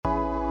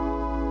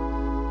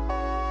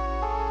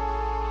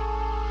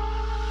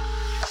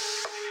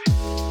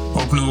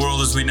Welcome to The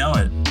World as We Know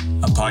It,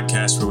 a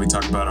podcast where we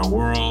talk about our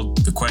world,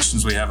 the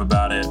questions we have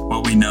about it,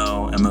 what we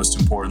know, and most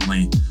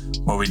importantly,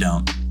 what we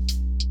don't.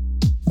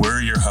 We're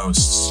your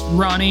hosts,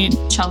 Ronnie,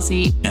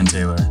 Chelsea, and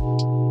Taylor.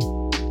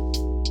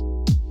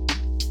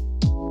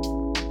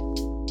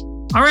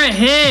 All right.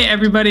 Hey,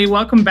 everybody.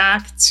 Welcome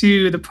back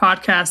to the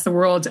podcast, The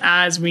World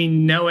as We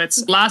Know It.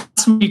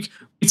 Last week,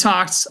 we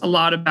talked a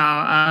lot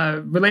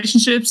about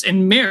relationships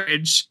and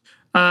marriage,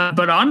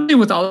 but honestly,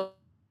 with all,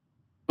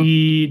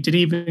 we didn't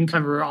even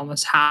cover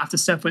almost half the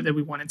stuff that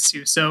we wanted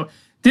to. So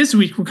this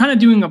week, we're kind of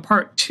doing a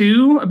part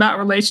 2 about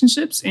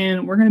relationships,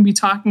 and we're going to be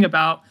talking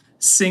about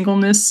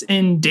singleness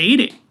and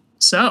dating.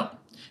 So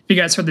if you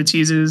guys heard the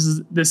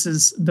teasers, this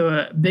is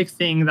the big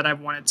thing that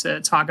I've wanted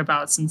to talk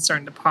about since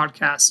starting the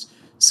podcast.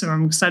 So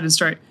I'm excited to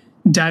start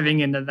diving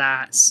into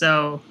that.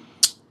 So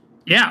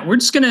yeah, we're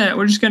just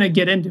gonna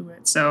get into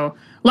it. So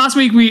last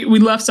week we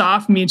left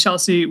off, me and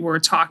Chelsea were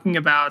talking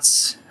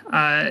about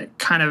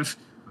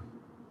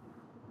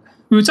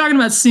we were talking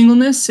about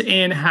singleness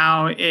and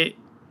how it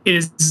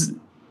is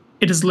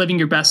living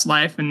your best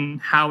life, and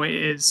how it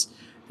is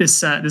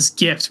this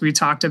gift. We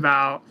talked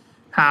about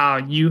how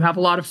you have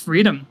a lot of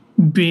freedom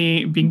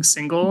being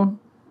single,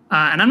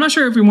 and I'm not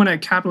sure if we want to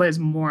capitalize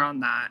more on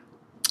that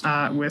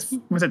with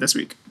it this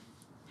week.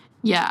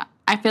 Yeah,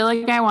 I feel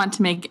like I want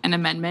to make an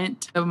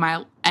amendment to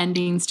my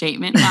ending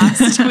statement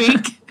last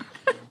week.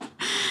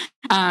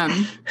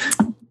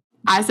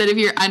 I said if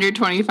you're under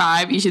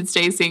 25, you should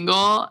stay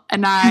single,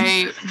 and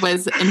I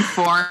was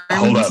informed.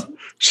 Hold up,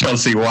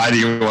 Chelsea, why do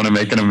you want to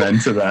make an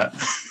amend to that?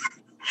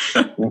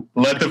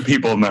 Let the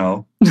people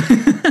know.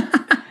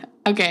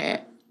 Okay.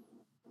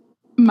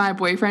 My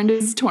boyfriend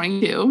is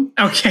 22.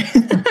 Okay.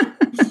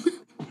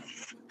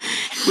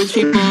 Which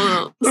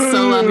people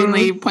so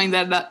lovingly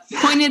pointed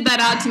that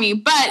out to me.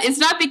 But it's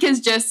not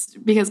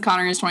because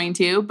Connor is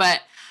 22,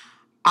 but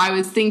I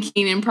was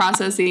thinking and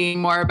processing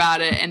more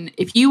about it. And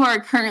if you are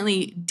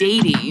currently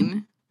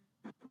dating,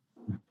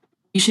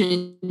 you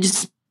shouldn't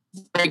just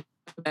like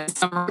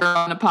some girl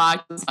on a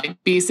podcast,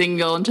 like be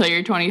single until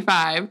you're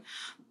 25.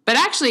 But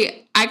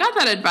actually, I got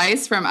that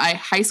advice from a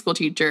high school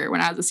teacher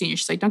when I was a senior.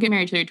 She's like, don't get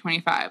married till you're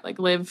 25. Like,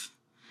 live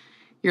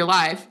your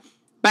life.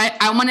 But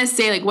I want to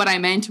say, like, what I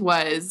meant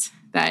was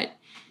that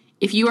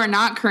if you are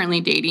not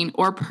currently dating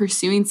or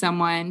pursuing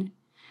someone,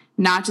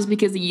 not just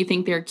because you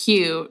think they're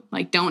cute,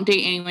 like, don't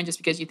date anyone just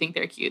because you think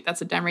they're cute.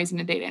 That's a dumb reason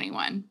to date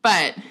anyone.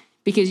 But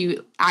because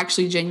you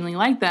actually genuinely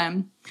like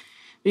them.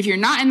 But if you're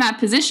not in that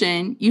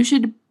position, you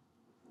should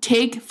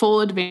take full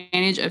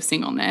advantage of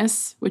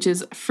singleness, which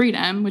is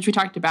freedom, which we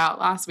talked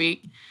about last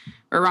week,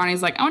 where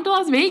Ronnie's like, I went to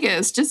Las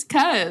Vegas just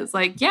because.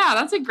 Like, yeah,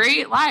 that's a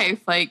great life.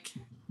 Like,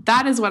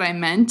 that is what I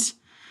meant.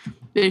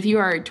 But if you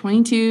are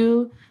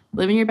 22,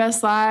 living your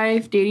best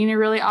life, dating a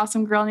really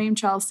awesome girl named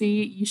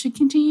Chelsea, you should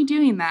continue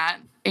doing that.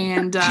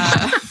 And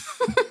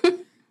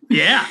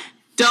yeah.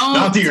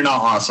 Not that you're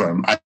not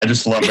awesome. I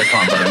just love the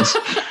confidence.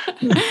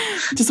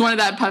 Just wanted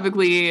that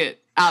publicly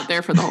out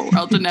there for the whole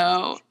world to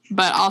know.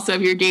 But also,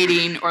 if you're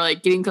dating or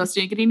like getting close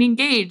to getting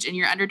engaged and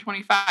you're under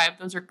 25,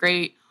 those are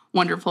great,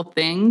 wonderful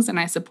things. And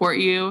I support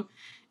you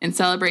and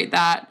celebrate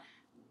that.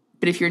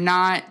 But if you're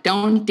not,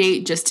 don't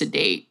date just to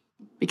date,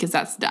 because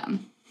that's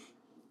dumb.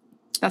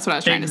 That's what I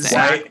was trying to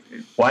say.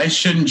 Why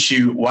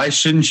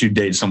shouldn't you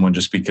date someone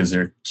just because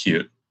they're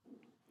cute?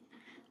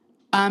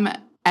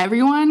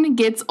 Everyone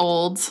gets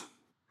old.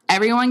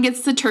 Everyone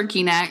gets the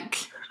turkey neck.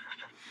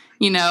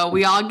 You know,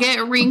 we all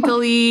get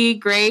wrinkly,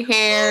 gray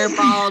hair,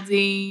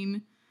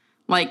 balding.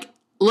 Like,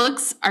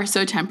 looks are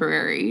so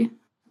temporary.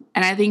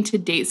 And I think to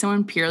date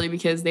someone purely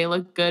because they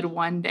look good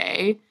one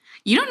day,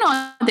 you don't know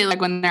what they like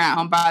when they're at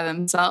home by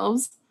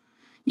themselves.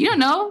 You don't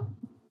know.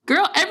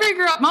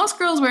 Most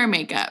girls wear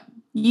makeup.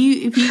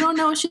 If you don't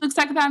know what she looks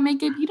like without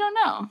makeup, you don't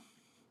know.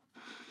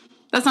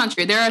 That's not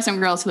true. There are some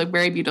girls who look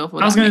very beautiful.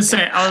 I was gonna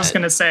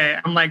say,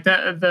 I'm like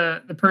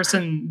the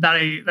person that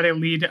I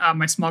lead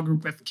my small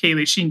group with,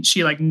 Kaylee.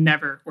 She like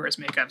never wears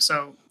makeup,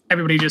 so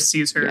everybody just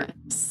sees her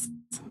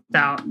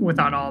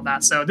without all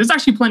that. So there's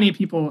actually plenty of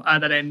people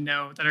that I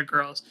know that are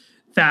girls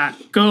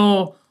that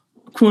go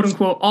quote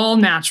unquote all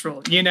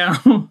natural, you know,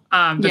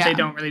 they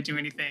don't really do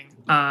anything.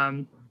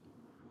 And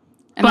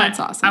that's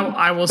awesome.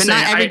 I will but say,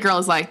 not every girl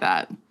is like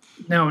that.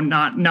 No,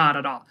 not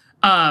at all.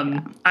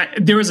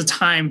 There was a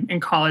time in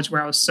college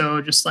where I was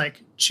so just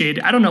like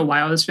jaded. I don't know why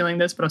I was feeling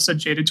this, but I was so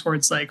jaded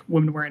towards like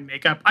women wearing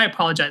makeup. I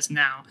apologize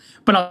now,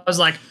 but I was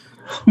like,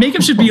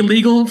 makeup should be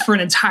illegal for an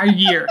entire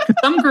year.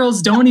 Some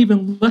girls don't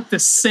even look the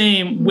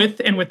same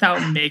with and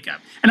without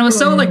makeup. And I was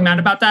so like mad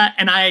about that.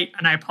 And I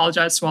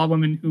apologize to all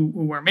women who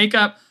wear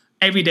makeup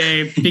every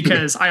day,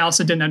 because I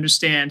also didn't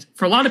understand.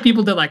 For a lot of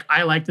people, they're like,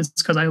 I like this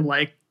because I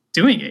like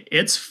doing it.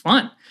 It's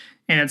fun.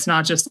 And it's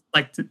not just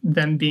like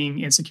them being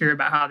insecure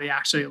about how they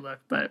actually look.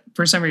 But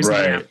for some reason,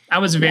 yeah, I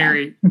was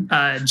very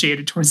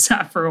jaded towards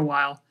that for a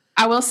while.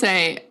 I will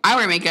say I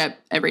wear makeup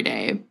every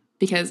day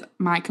because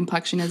my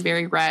complexion is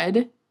very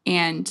red.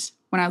 And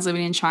when I was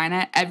living in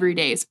China, every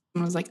day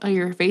someone was like, "Oh,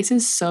 your face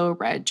is so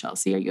red,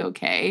 Chelsea. Are you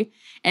okay?"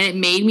 And it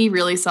made me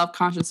really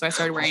self-conscious. So I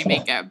started wearing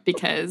makeup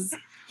because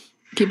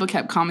people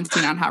kept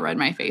commenting on how red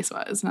my face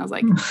was. And I was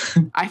like,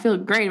 I feel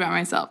great about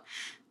myself.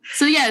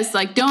 So yes,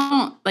 like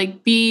don't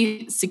like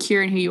be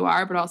secure in who you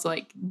are, but also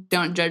like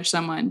don't judge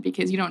someone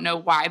because you don't know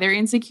why they're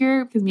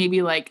insecure, because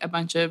maybe like a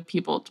bunch of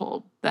people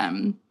told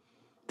them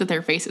that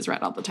their face is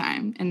red all the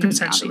time and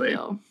Potentially. now they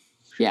feel,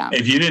 yeah.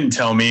 If you didn't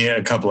tell me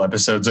a couple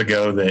episodes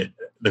ago that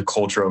the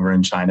culture over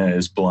in China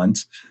is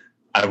blunt,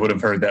 I would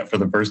have heard that for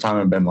the first time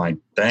and been like,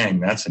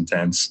 dang, that's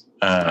intense.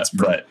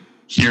 But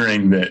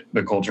hearing that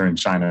the culture in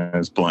China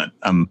is blunt,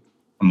 I'm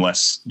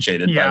less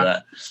jaded by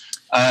that.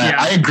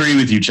 I agree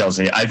with you,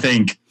 Chelsea. I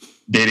think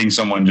dating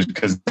someone just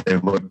because they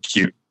look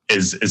cute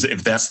is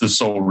if that's the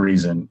sole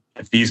reason,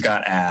 if he's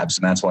got abs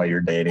and that's why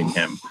you're dating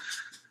him.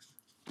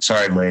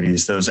 Sorry,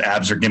 ladies, those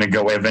abs are going to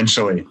go away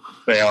eventually.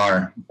 They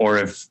are. Or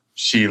if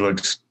she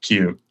looks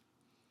cute.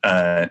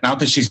 Not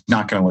that she's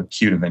not going to look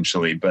cute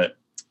eventually, but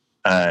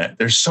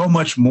there's so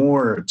much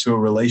more to a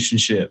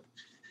relationship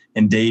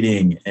and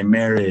dating and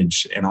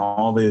marriage and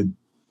all the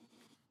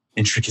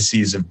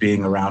intricacies of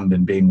being around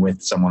and being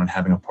with someone and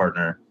having a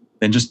partner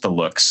than just the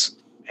looks.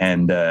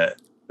 And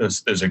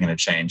those are going to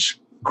change.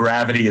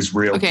 Gravity is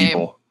real,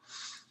 people.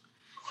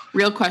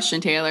 Real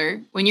question,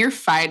 Taylor. When you're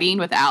fighting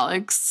with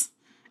Alex,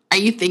 are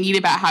you thinking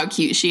about how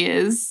cute she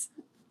is?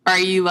 Or are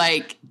you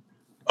like,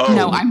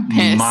 no, I'm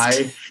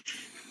pissed?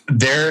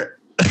 There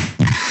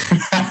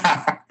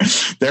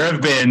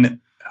have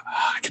been,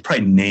 I could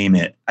probably name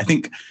it. I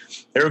think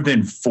there have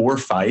been 4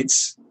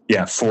 fights.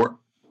 Yeah, 4.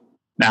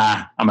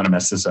 Nah, I'm going to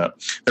mess this up.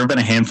 There have been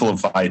a handful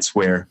of fights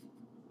where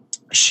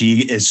she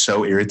is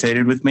so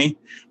irritated with me,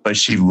 but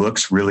she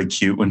looks really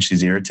cute when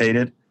she's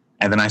irritated.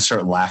 And then I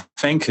start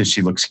laughing because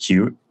she looks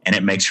cute and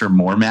it makes her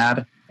more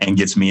mad and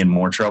gets me in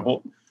more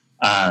trouble.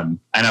 And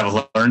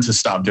I've learned to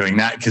stop doing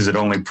that because it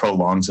only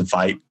prolongs a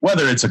fight,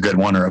 whether it's a good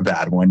one or a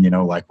bad one,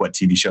 like what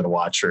TV show to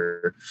watch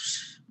or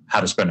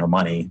how to spend our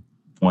money.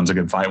 One's a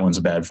good fight, one's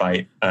a bad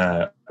fight,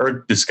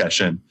 or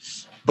discussion.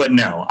 But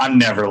no, I'm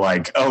never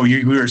like, oh,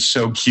 you are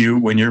so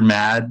cute when you're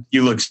mad.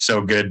 You look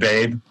so good,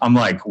 babe. I'm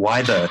like,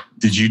 why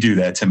did you do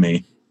that to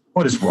me?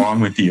 What is wrong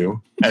with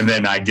you? And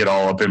then I get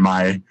all up in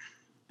my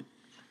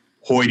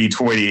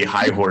hoity-toity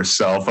high horse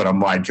self. And I'm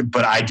like,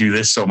 but I do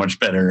this so much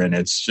better. And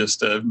it's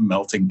just a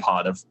melting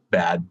pot of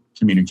bad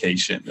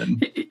communication.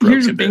 And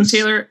here's the thing,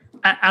 Taylor,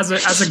 as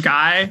a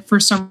guy, for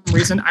some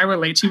reason, I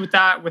relate to you with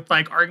that, with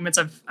like arguments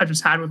I've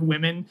just had with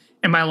women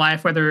in my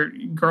life, whether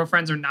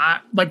girlfriends or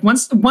not. Like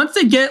once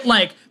they get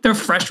like, they're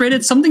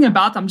frustrated, something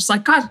about them, I'm just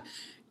like, God,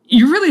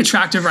 you're really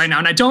attractive right now.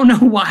 And I don't know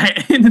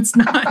why. And it's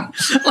not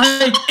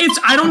like,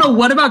 I don't know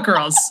what about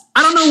girls.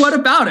 I don't know what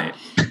about it.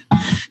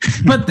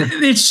 But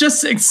it's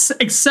just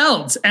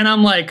excelled. And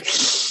I'm like,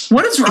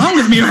 what is wrong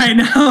with me right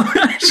now?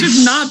 I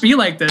should not be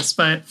like this.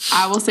 But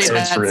I will say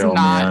that's real,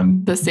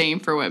 not the same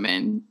for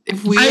women.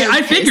 If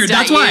I figured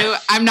that's why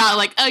I'm not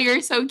like, oh,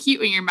 you're so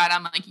cute when you're mad.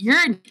 I'm like, you're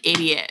an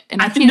idiot.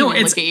 And I can't even look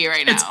at you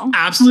right now. It's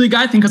absolutely a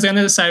guy thing, because on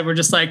the other side, we're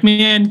just like,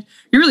 man,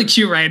 you're really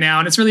cute right now.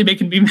 And it's really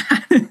making me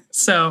mad.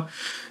 So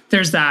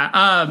there's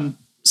that.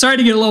 Sorry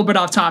to get a little bit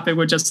off topic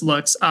with just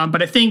looks.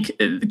 But I think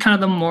kind of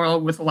the moral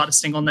with a lot of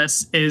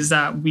singleness is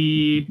that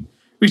we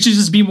should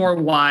just be more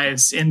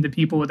wise in the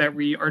people that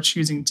we are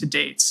choosing to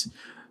date.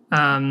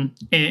 And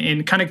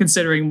kind of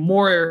considering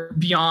more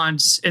beyond,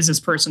 is this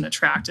person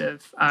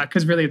attractive?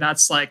 Because really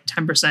that's like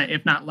 10%,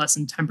 if not less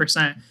than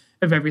 10%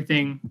 of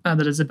everything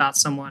that is about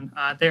someone.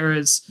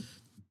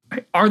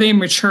 Are they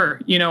mature?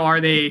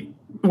 Are they,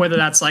 whether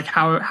that's like,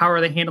 how are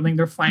they handling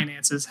their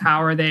finances?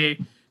 How do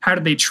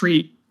they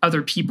treat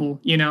other people,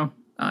 and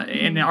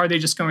are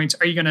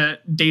you going to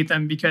date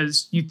them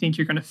because you think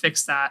you're going to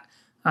fix that?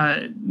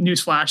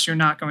 Newsflash, you're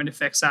not going to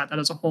fix that. That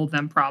is a whole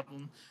them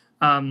problem.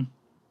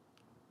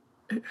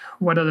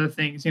 What other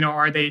things, do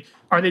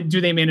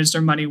they manage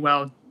their money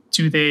well?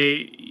 Do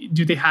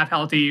they have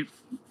healthy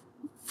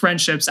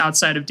friendships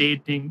outside of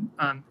dating?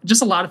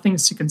 Just a lot of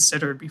things to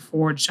consider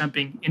before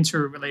jumping into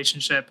a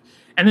relationship.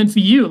 And then for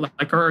you,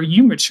 like, are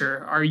you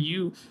mature? Are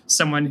you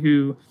someone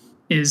who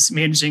is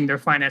managing their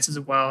finances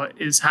well,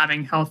 is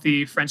having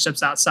healthy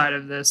friendships outside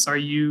of this? Are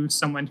you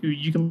someone who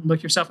you can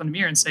look yourself in the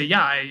mirror and say,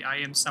 yeah, I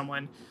am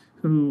someone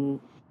who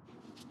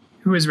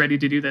is ready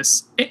to do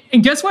this?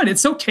 And guess what?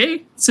 It's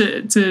okay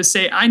to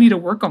say, I need to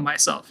work on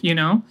myself,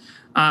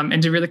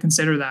 and to really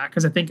consider that,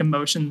 because I think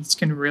emotions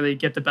can really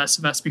get the best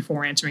of us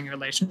before entering a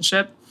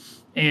relationship.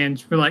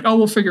 And we're like, oh,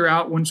 we'll figure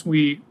out when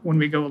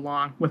we go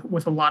along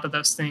with a lot of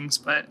those things.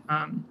 But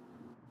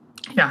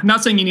yeah,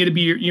 not saying you need to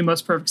be your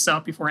most perfect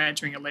self before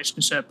entering a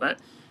relationship, but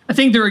I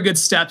think there are good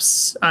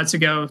steps to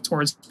go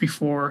towards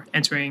before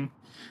entering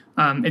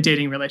a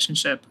dating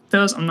relationship.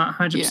 Those I'm not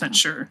 100%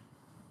 sure.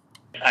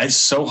 It's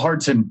so hard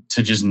to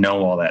just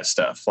know all that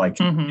stuff. Like,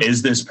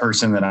 is this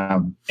person that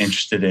I'm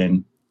interested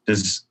in,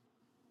 does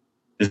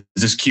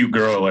this cute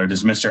girl, or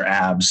does Mr.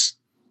 Abs,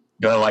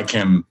 do I like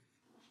him?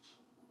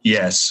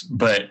 Yes,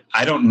 but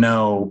I don't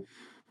know.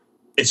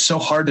 it's so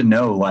hard to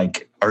know,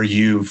 like, are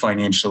you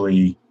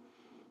financially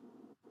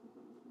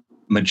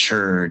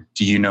mature?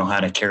 Do you know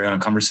how to carry on a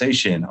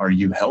conversation? Are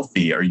you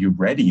healthy? Are you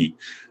ready?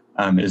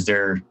 Is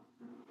there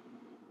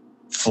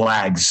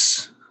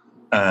flags,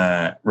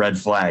 red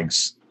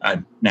flags?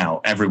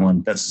 Now,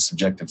 everyone, that's a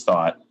subjective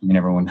thought. I mean,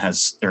 everyone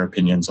has their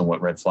opinions on what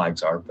red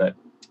flags are, but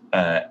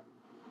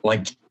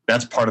like,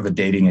 that's part of the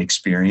dating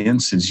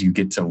experience, is you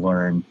get to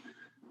learn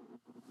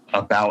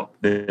about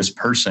this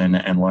person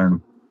and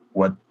learn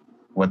what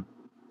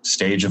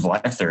stage of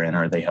life they're in.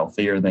 Are they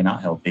healthy or are they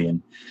not healthy?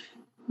 And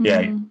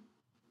yeah,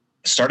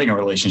 starting a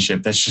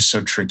relationship, that's just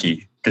so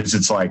tricky, because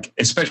it's like,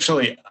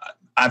 especially,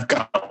 I've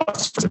got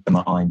lots of friends in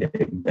the online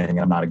dating thing.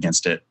 I'm not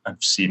against it.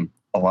 I've seen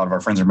a lot of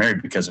our friends are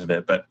married because of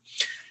it, but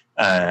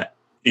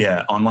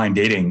online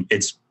dating,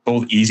 it's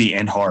both easy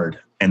and hard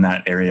in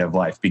that area of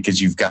life, because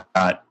you've got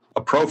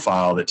a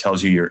profile that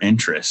tells you your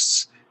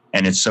interests,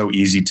 and it's so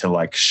easy to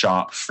like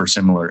shop for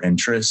similar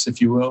interests,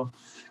 if you will.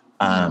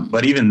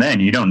 But even then,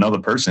 you don't know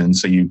the person.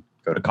 So you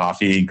go to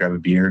coffee, grab a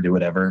beer, do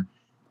whatever.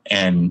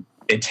 And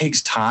it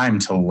takes time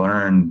to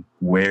learn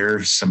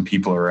where some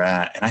people are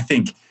at. And I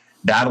think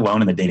that alone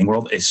in the dating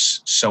world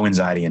is so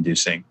anxiety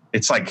inducing.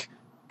 It's like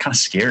kind of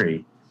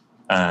scary.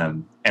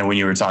 And when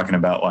you were talking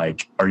about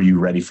like, are you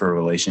ready for a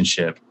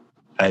relationship?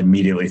 I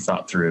immediately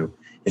thought through,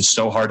 it's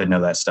so hard to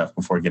know that stuff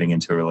before getting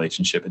into a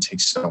relationship. It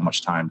takes so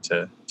much time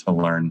to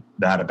learn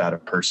that about a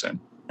person.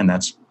 And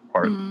that's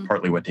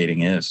partly what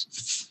dating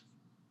is.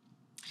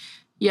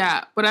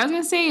 Yeah. What I was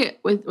going to say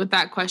with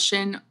that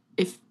question,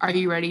 are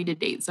you ready to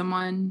date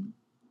someone?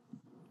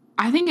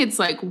 I think it's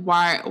like,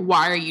 why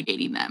are you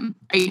dating them?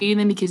 Are you dating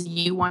them because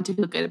you want to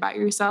feel good about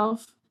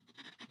yourself?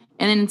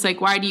 And then it's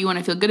like, why do you want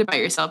to feel good about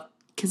yourself?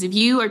 Because if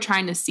you are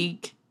trying to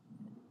seek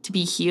to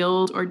be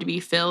healed or to be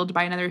filled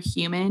by another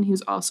human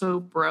who's also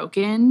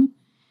broken,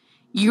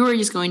 you are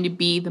just going to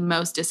be the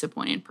most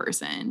disappointed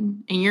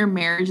person. And your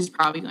marriage is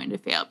probably going to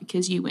fail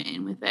because you went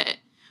in with it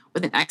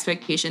with an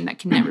expectation that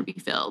can never be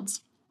filled.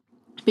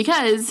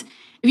 Because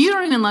if you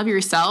don't even love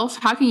yourself,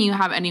 how can you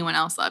have anyone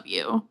else love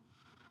you?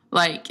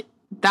 Like,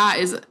 that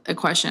is a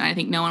question I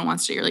think no one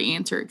wants to really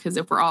answer, because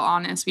if we're all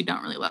honest, we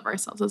don't really love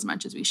ourselves as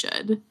much as we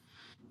should.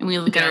 And we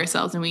look at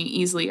ourselves and we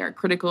easily are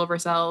critical of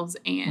ourselves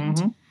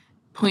and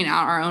point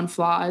out our own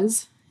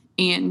flaws.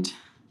 And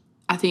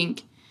I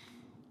think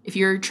if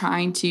you're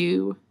trying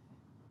to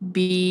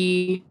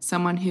be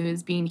someone who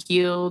is being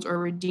healed or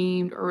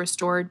redeemed or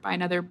restored by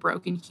another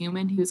broken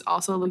human who's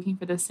also looking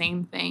for the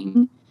same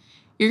thing,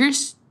 you're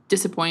just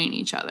disappointing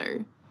each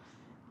other.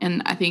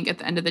 And I think at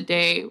the end of the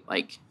day,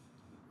 like,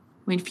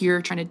 if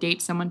you're trying to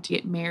date someone to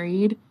get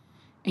married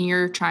and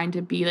you're trying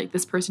to be like,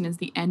 this person is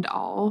the end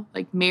all,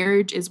 like,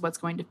 marriage is what's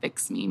going to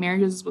fix me.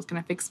 Marriage is what's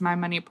going to fix my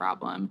money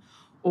problem,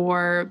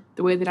 or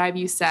the way that I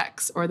view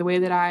sex, or the way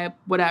that I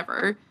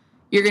whatever,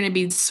 you're going to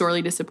be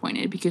sorely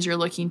disappointed, because you're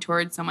looking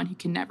towards someone who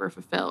can never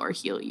fulfill or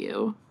heal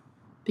you,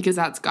 because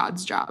that's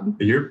God's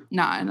job,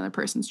 not another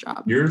person's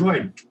job.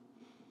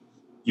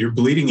 You're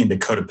bleeding into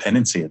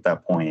codependency at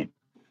that point.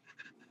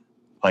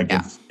 Like,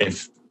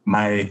 if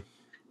my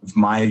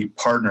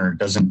partner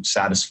doesn't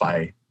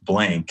satisfy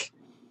blank,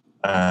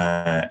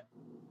 then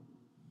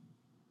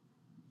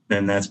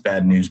that's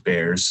bad news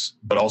bears.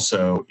 But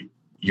also,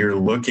 you're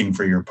looking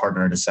for your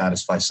partner to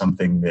satisfy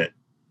something that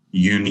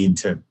you need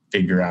to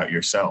figure out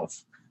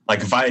yourself.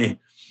 Like,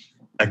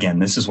 again,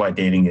 this is why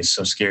dating is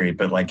so scary.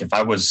 But like,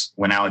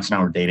 when Alex and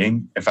I were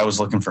dating, if I was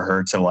looking for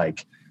her to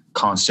like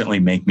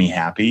constantly make me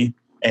happy,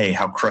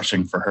 how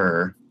crushing for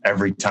her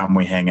every time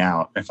we hang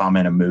out. If I'm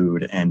in a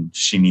mood and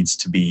she needs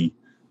to be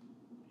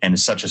in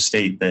such a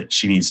state that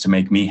she needs to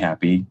make me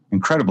happy,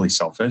 incredibly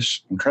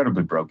selfish,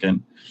 incredibly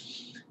broken.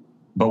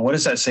 But what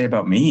does that say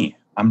about me?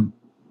 I'm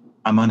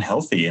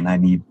unhealthy, and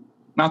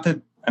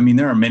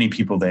there are many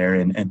people there,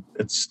 and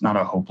it's not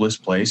a hopeless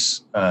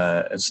place.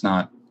 It's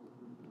not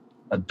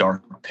a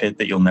dark pit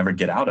that you'll never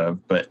get out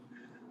of. But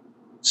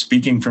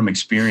speaking from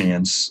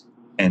experience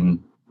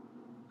in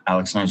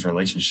Alex and I's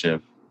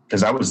relationship,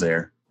 because I was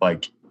there,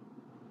 like,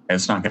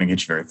 it's not going to get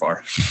you very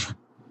far.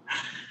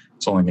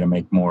 It's only going to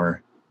make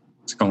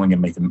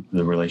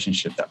the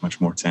relationship that much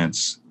more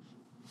tense.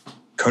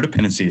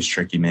 Codependency is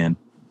tricky, man.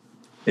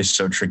 It's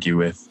so tricky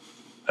with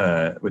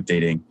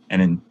dating.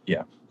 And then,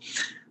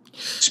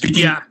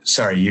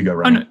 sorry, you go,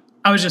 Ryan.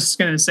 I was just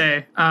going to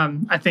say,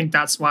 I think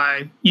that's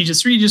why you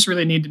just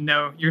really need to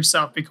know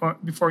yourself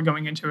before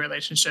going into a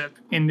relationship.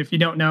 And if you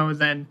don't know,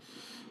 then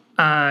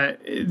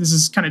this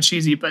is kind of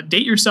cheesy, but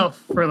date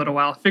yourself for a little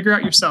while. Figure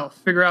out yourself.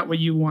 Figure out what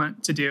you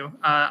want to do.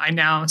 I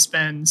now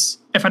spend,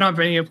 if I don't have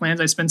any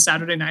plans, I spend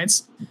Saturday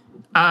nights.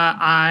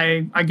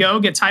 I go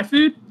get Thai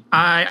food.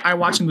 I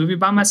watch a movie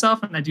by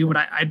myself, and I do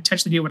I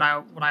intentionally do what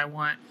I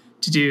want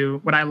to do,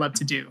 what I love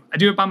to do. I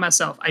do it by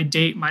myself. I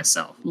date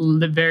myself,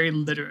 very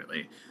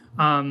literally.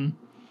 And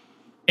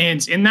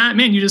in that,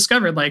 man, you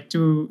discovered, like,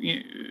 do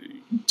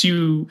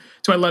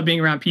I love being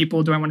around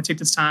people? Do I want to take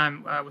this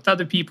time with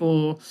other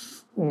people?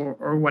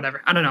 Or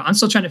whatever. I don't know. I'm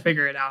still trying to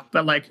figure it out.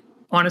 But like,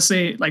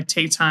 honestly, like,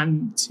 take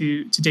time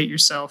to date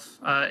yourself.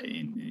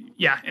 And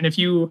if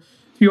you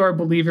if you are a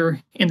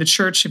believer in the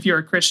church, if you're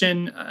a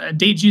Christian,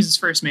 date Jesus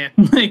first, man.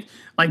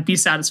 like be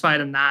satisfied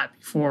in that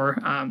before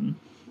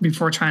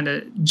trying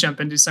to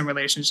jump into some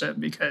relationship,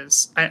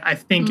 because I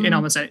think in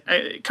almost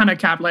kind of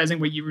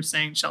capitalizing what you were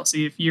saying,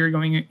 Chelsea, if you're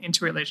going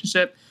into a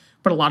relationship,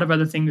 but a lot of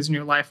other things in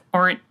your life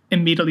aren't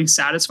immediately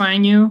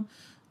satisfying you,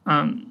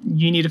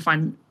 you need to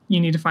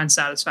find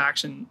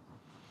satisfaction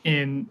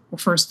in, well,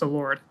 first the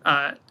Lord.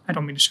 I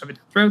don't mean to shove it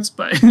down throats,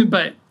 but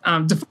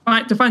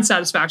define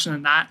satisfaction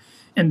in that,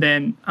 and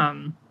then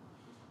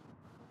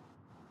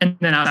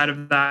outside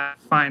of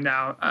that, find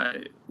out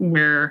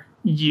where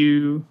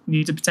you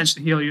need to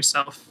potentially heal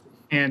yourself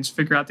and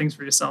figure out things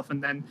for yourself,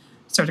 and then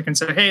start to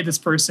consider, hey, this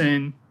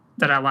person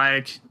that I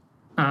like,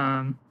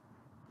 I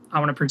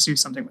want to pursue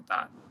something with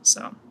that.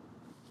 So,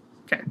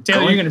 okay,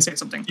 Taylor, you're going to say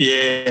something.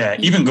 Yeah,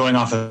 even going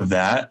off of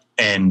that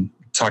and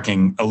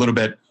talking a little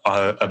bit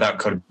about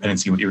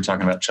codependency, what you were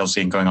talking about, Chelsea,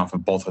 and going off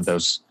of both of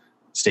those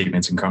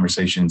statements and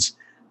conversations.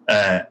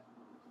 I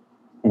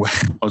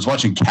was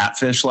watching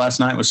Catfish last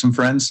night with some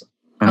friends.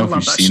 I don't know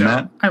if you've seen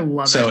that. I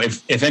love it. So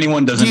if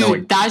anyone doesn't know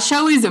what... that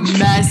show is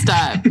messed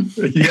up.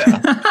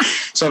 Yeah.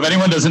 So if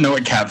anyone doesn't know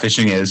what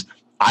catfishing is,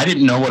 I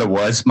didn't know what it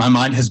was. My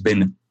mind has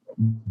been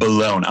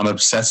blown. I'm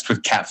obsessed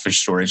with catfish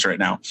stories right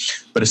now.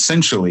 But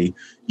essentially,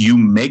 you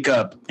make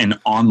up an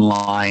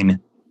online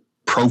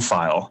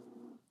profile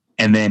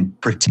and then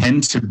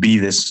pretend to be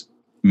this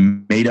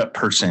made up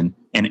person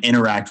and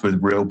interact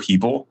with real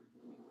people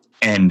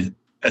and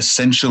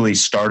essentially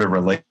start a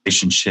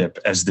relationship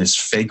as this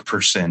fake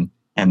person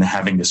and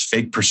having this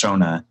fake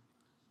persona,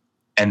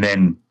 and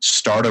then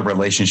start a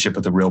relationship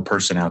with a real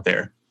person out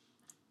there.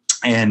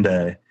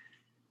 And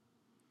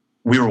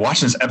we were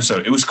watching this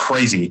episode. It was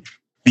crazy.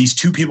 These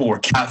two people were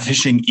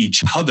catfishing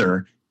each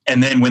other.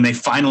 And then when they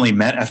finally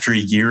met after a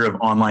year of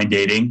online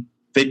dating,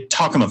 they'd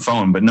talk on the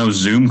phone, but no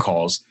Zoom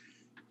calls.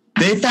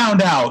 They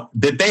found out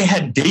that they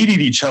had dated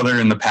each other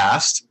in the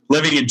past,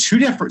 living in two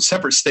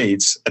separate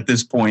states at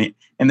this point,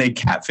 and they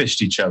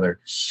catfished each other.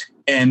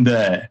 And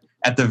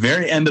at the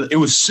very end of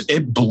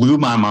it blew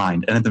my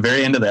mind. And at the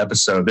very end of the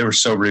episode, they were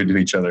so rude to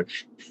each other.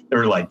 They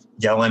were like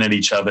yelling at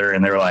each other,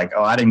 and they were like,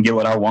 "Oh, I didn't get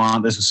what I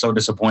want. This is so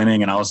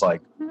disappointing." And I was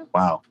like,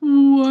 "Wow,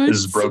 This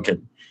is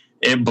broken."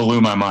 It blew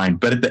my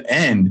mind. But at the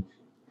end,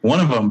 one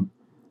of them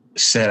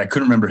said, I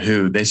couldn't remember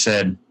who, they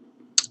said,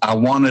 "I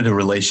wanted a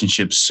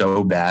relationship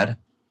so bad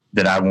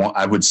that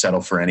I would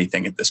settle for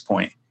anything at this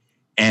point."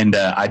 And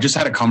I just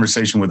had a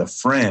conversation with a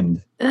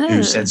friend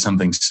who said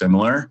something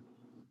similar.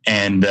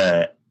 And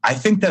I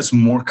think that's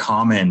more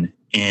common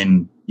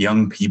in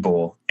young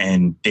people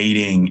and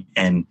dating,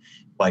 and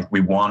like we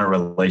want a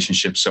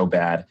relationship so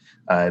bad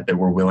that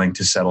we're willing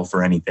to settle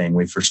for anything.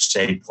 We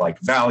forsake like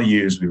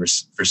values, we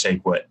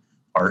forsake what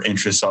our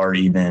interests are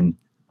even,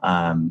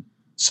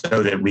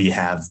 so that we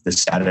have the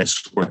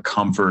status or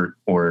comfort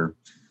or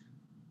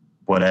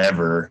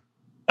whatever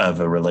of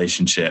a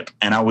relationship.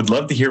 And I would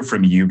love to hear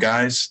from you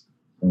guys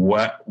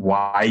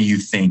why you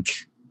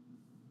think,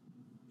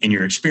 in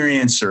your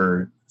experience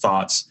or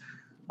thoughts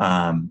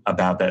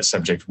about that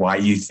subject, why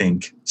you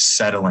think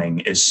settling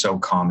is so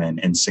common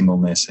in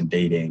singleness and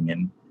dating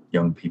and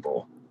young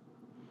people.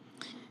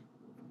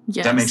 Yes.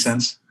 Does that make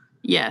sense?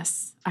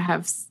 Yes. I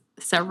have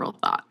several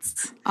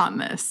thoughts on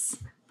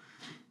this.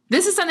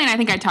 This is something I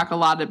think I talk a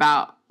lot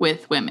about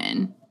with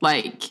women.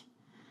 Like,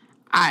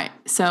 I'm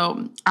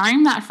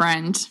that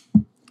friend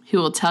who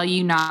will tell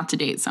you not to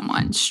date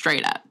someone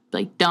straight up.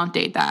 Like, don't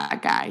date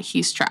that guy.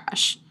 He's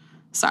trash.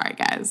 Sorry,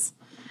 guys.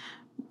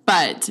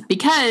 But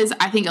because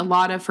I think a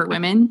lot of, for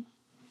women,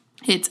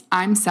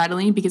 I'm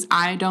settling because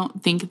I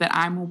don't think that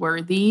I'm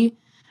worthy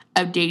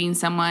of dating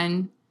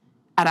someone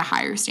at a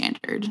higher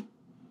standard.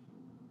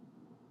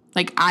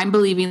 Like, I'm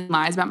believing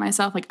lies about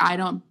myself. Like,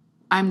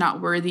 I'm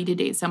not worthy to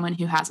date someone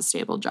who has a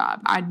stable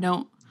job. I'm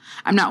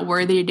not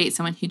worthy to date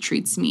someone who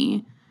treats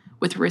me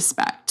with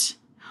respect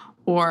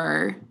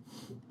or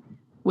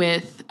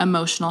with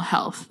emotional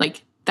health.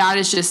 Like, that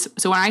is just,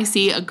 so when I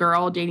see a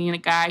girl dating a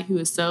guy who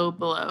is so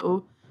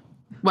below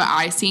what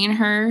I see in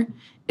her,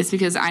 it's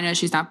because I know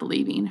she's not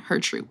believing her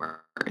true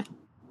worth.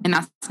 And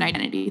that's an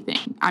identity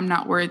thing. I'm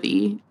not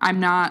worthy. I'm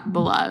not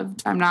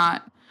beloved. I'm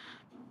not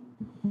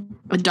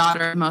a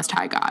daughter of Most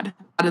High God.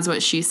 That is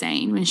what she's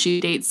saying when she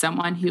dates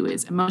someone who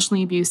is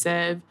emotionally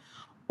abusive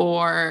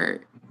or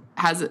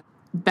has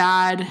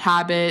bad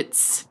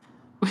habits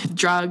with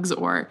drugs,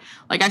 or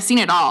like, I've seen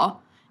it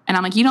all. And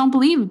I'm like, you don't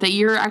believe that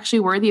you're actually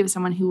worthy of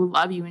someone who will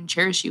love you and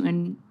cherish you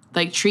and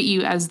like treat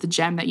you as the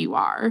gem that you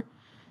are.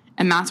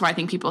 And that's why I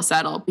think people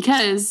settle,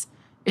 because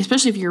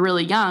especially if you're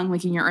really young,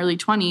 like in your early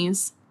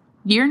 20s,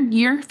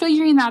 you're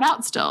figuring that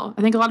out still.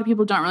 I think a lot of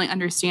people don't really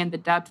understand the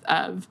depth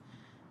of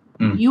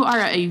you are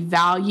a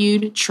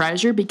valued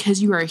treasure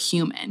because you are a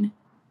human.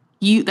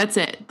 That's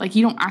it. Like,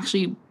 you don't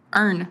actually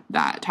earn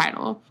that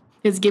title.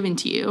 It's given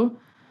to you.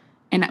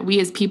 And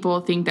we as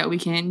people think that we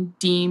can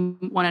deem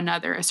one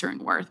another a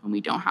certain worth when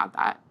we don't have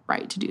that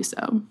right to do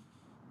so.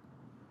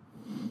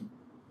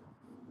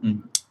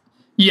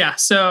 Yeah.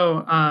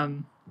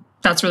 So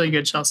that's really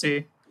good,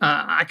 Chelsea.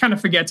 I kind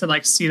of forget to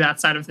like see that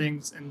side of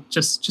things and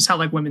just how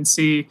like women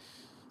see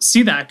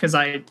that, because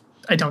I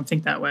don't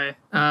think that way.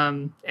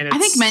 And I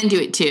think men do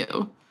it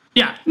too.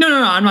 Yeah,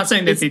 no. I'm not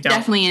saying that they don't.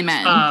 Definitely in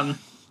men.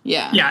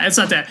 Yeah, it's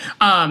not that.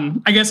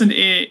 I guess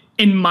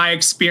in my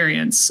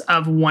experience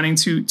of wanting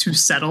to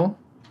settle,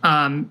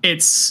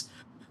 it's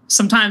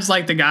sometimes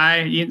like the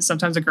guy,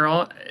 sometimes the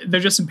girl, they're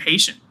just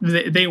impatient.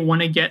 They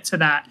want to get to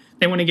that.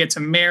 They want to get to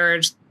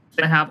marriage.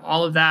 They have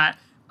all of that.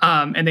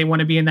 And they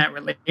want to be in that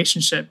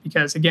relationship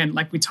because, again,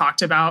 like we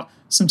talked about,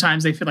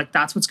 sometimes they feel like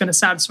that's what's going to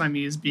satisfy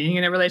me, is being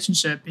in a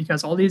relationship,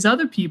 because all these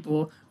other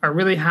people are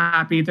really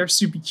happy. They're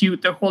super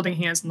cute. They're holding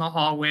hands in the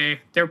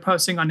hallway. They're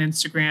posting on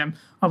Instagram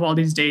of all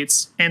these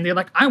dates. And they're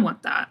like, I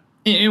want that.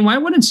 And why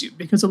wouldn't you?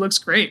 Because it looks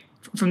great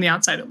from the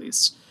outside, at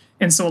least.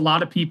 And so a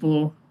lot of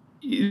people,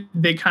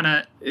 they kind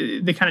of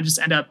just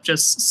end up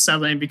just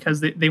settling because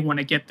they want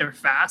to get there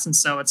fast. And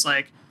so it's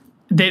like,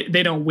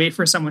 they don't wait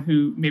for someone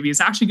who maybe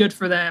is actually good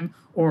for them,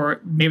 or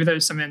maybe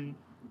there's someone,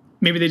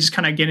 maybe they just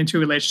kind of get into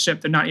a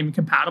relationship they're not even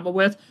compatible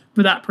with,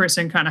 but that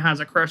person kind of has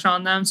a crush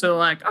on them. So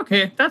like,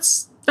 okay,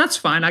 that's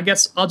fine. I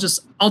guess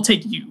I'll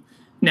take you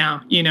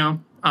now,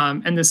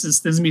 and this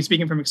is me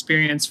speaking from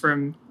experience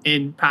from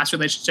in past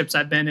relationships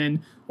I've been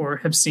in or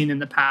have seen in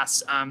the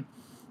past,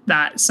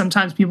 that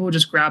sometimes people will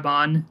just grab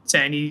on to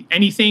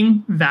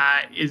anything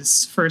that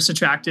is first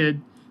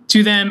attracted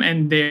to them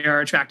and they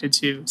are attracted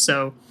to.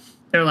 So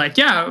they're like,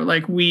 yeah,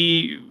 like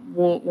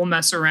we'll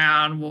mess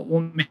around,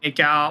 we'll make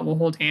out, we'll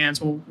hold hands,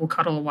 we'll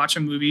cuddle and watch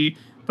a movie,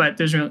 but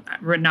there's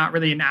not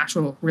really an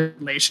actual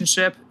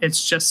relationship.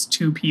 It's just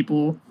two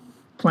people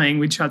playing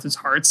with each other's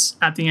hearts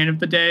at the end of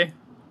the day,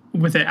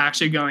 with it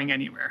actually going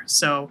anywhere.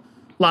 So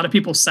a lot of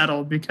people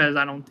settle because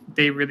I don't think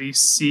they really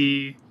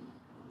see,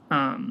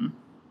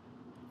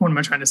 what am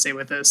I trying to say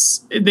with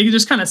this? They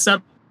just kind of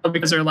settle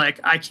because they're like,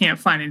 I can't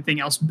find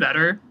anything else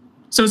better.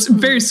 So it's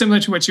very similar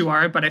to what you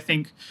are, but I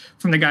think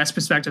from the guy's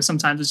perspective,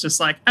 sometimes it's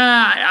just like,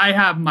 I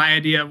have my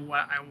idea of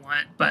what I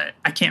want, but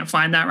I can't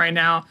find that right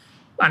now.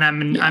 And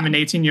I'm an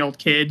 18-year-old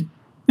kid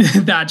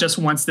that just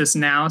wants this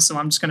now, so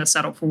I'm just going to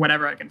settle for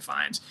whatever I can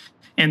find.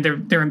 And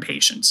they're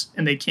impatient,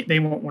 and they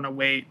won't want to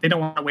wait. They don't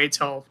want to wait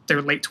till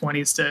their late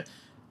 20s to,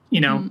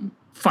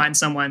 find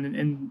someone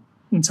and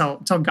until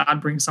God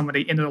brings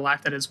somebody into their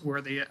life that is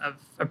worthy of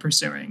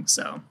pursuing.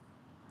 So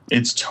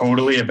it's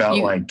totally about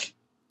like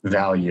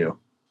value.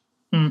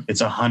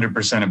 It's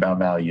 100% about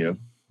value.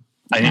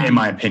 In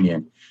my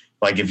opinion,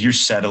 like if you're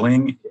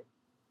settling,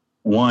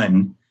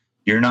 one,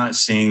 you're not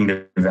seeing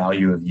the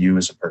value of you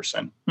as a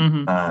person.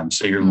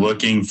 So you're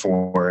looking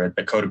for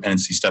the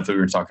codependency stuff that we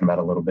were talking about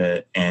a little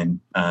bit. And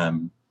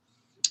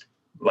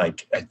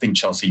like, I think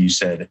Chelsea, you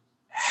said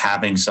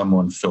having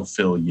someone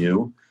fulfill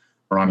you.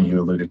 Ronnie, you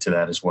alluded to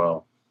that as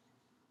well.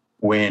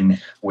 When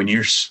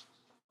you're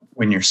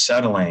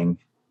settling,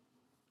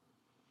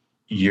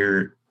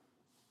 you're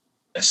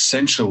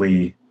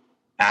essentially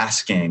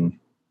asking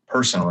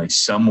personally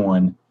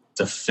someone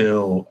to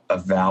fill a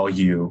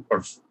value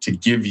or to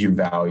give you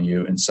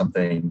value in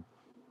something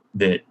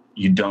that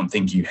you don't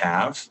think you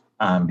have,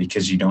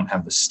 because you don't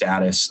have the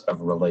status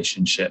of a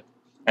relationship.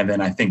 And then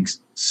I think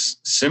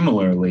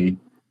similarly,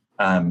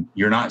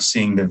 you're not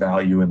seeing the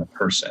value in the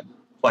person.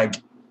 Like,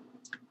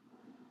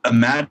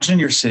 imagine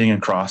you're sitting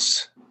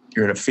across,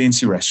 you're at a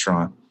fancy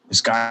restaurant.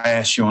 This guy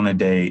asked you on a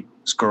date.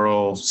 This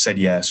girl said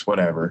yes,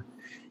 whatever.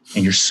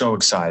 And you're so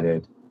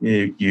excited.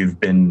 You've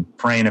been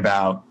praying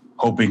about,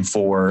 hoping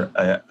for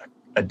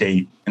a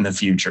date in the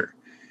future.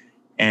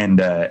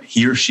 And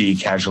he or she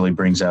casually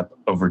brings up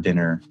over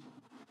dinner,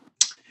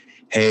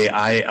 hey,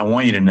 I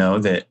want you to know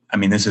that, I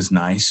mean, this is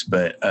nice,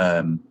 but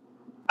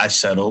I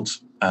settled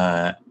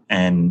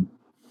and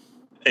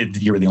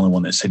you were the only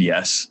one that said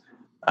yes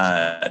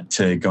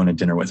to going to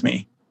dinner with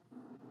me.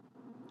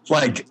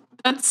 Like,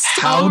 that's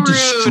so how rude.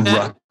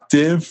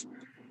 Destructive.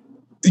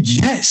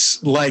 Yes.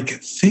 Like,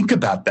 think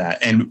about that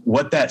and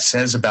what that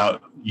says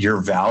about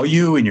your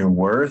value and your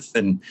worth.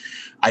 And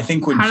I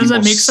think when how does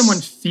that make someone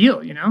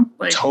feel,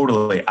 like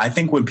totally. I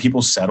think when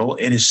people settle,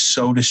 it is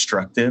so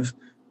destructive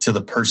to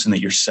the person that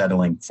you're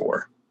settling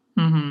for.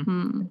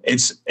 Totally.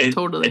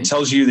 It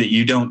tells you that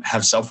you don't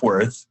have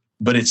self-worth,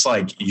 but it's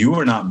like you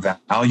are not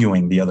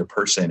valuing the other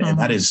person. And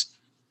that is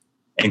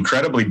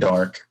incredibly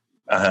dark.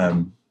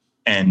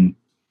 And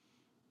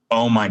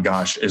oh my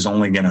gosh, is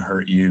only going to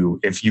hurt you.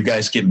 If you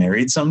guys get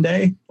married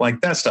someday, like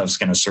that stuff's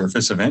going to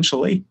surface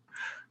eventually.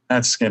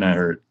 That's going to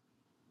hurt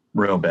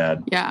real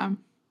bad. Yeah.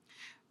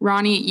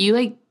 Ronnie,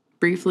 you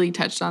briefly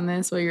touched on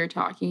this while you were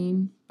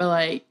talking,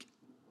 but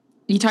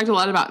you talked a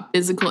lot about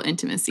physical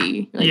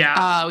intimacy.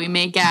 We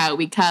make out,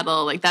 we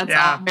cuddle. That's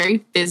all very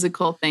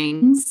physical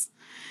things.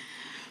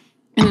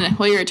 And then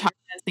while you were talking,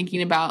 I was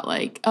thinking about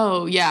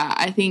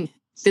I think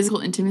physical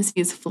intimacy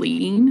is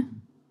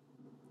fleeting.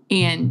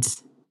 And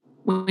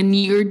when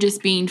you're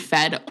just being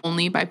fed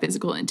only by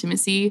physical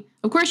intimacy,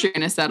 of course you're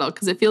going to settle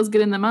because it feels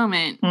good in the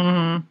moment.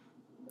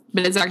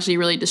 But it's actually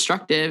really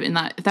destructive in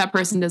that if that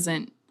person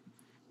doesn't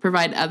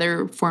provide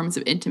other forms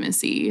of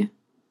intimacy,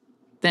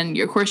 then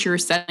of course you're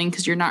settling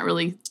because you're not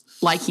really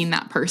liking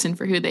that person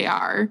for who they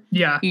are.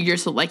 Yeah. You're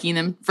just liking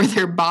them for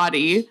their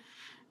body,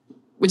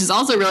 which is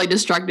also really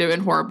destructive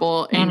and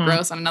horrible and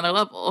gross on another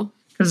level.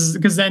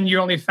 Because then you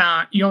only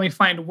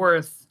find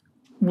worth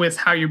with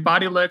how your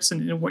body looks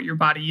and what your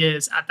body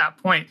is at that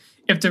point,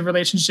 if the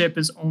relationship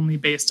is only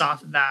based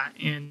off of that.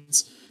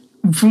 And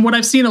from what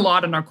I've seen a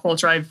lot in our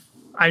culture,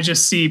 I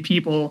just see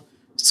people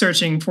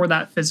searching for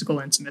that physical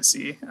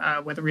intimacy,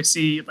 whether we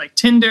see like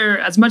Tinder.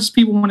 As much as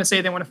people want to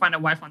say they want to find a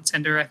wife on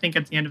Tinder, I think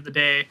at the end of the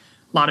day, a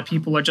lot of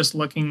people are just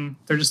looking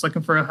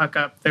for a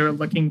hookup. They're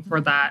looking for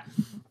that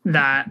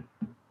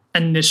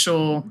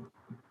initial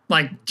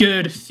like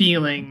good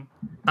feeling,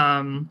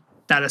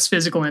 that is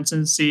physical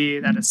intimacy,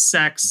 that is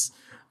sex,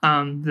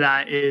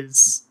 that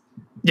is,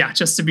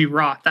 just to be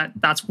raw.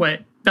 That's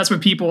what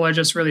people are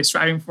just really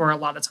striving for a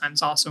lot of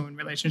times also in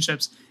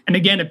relationships. And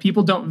again, if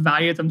people don't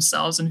value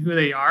themselves and who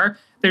they are,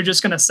 they're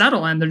just going to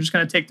settle and they're just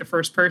going to take the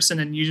first person.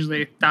 And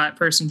usually that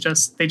person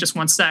they just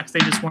want sex. They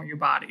just want your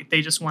body.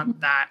 They just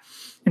want that.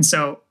 And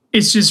so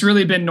it's just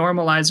really been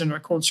normalized in our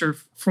culture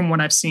from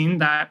what I've seen,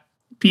 that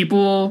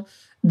people,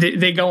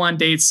 they go on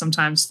dates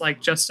sometimes,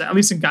 like just, at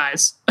least in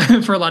guys,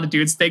 for a lot of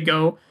dudes, they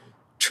go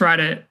try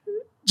to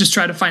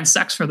find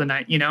sex for the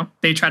night.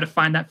 They try to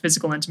find that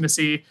physical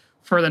intimacy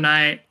for the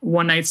night.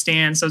 One night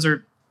stands, those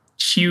are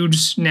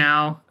huge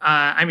now.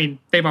 I mean,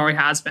 they've always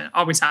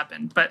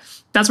happened, but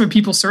that's what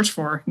people search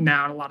for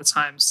now a lot of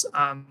times.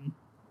 And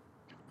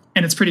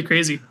it's pretty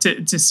crazy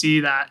to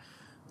see that.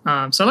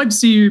 So I'd like to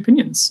see your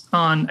opinions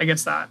on, I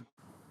guess, that.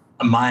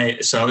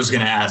 So I was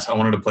going to ask, I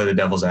wanted to play the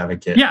devil's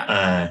advocate.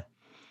 Yeah.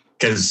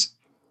 Because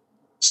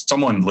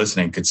someone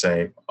listening could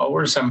say, oh,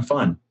 we're just having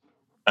fun.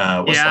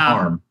 What's the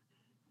harm?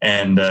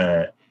 And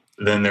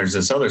then there's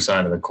this other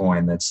side of the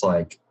coin that's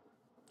like,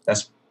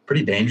 that's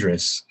pretty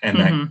dangerous,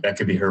 and that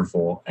could be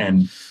hurtful.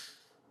 And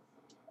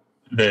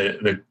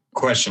the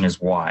question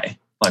is why?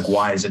 Like,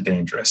 why is it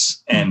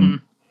dangerous? And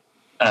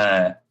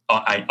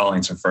I'll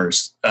answer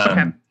first.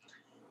 Okay.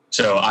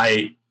 So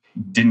I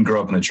didn't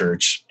grow up in the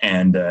church,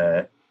 and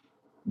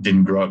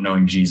didn't grow up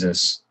knowing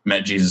Jesus.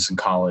 Met Jesus in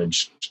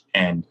college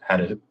and had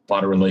a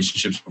lot of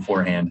relationships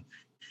beforehand.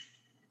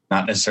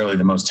 Not necessarily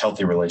the most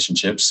healthy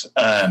relationships,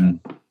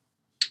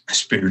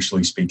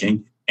 spiritually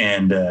speaking.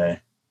 And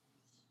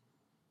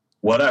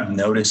what I've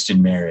noticed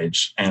in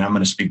marriage, and I'm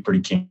going to speak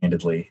pretty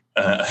candidly,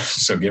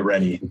 so get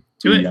ready,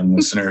 young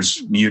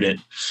listeners, mute it.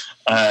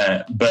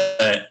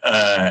 But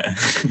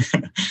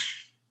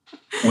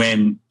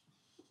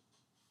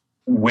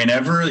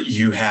whenever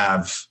you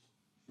have,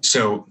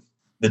 so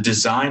the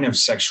design of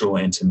sexual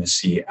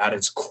intimacy at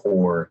its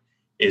core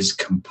is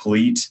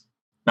complete,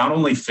 not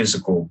only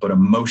physical, but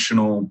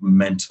emotional,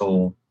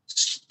 mental,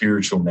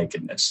 spiritual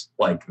nakedness.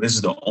 Like, this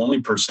is the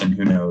only person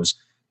who knows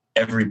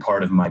every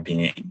part of my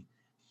being.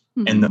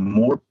 And the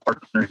more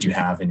partners you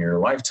have in your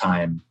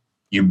lifetime,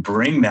 you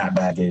bring that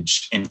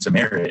baggage into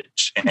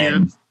marriage.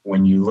 And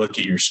when you look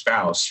at your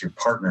spouse, your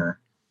partner,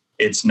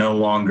 it's no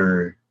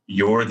longer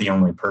you're the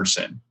only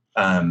person.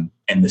 And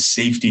the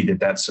safety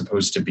that's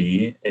supposed to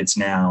be, it's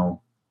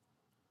now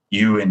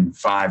you and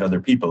 5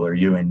 other people, or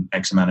you and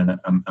X amount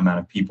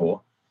of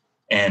people.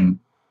 And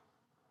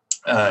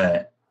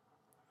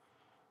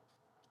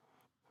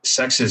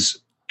sex is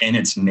in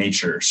its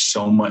nature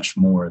so much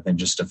more than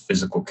just a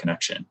physical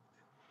connection.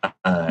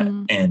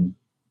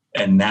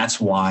 And that's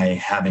why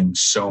having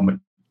so much,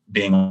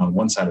 being on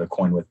one side of the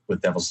coin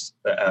with devil's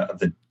of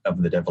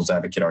the devil's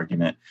advocate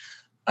argument,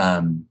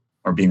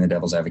 or being the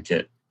devil's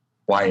advocate,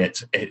 why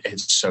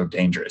it's so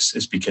dangerous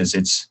is because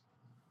it's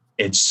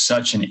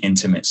such an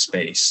intimate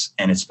space,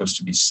 and it's supposed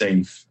to be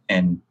safe.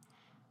 And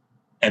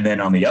then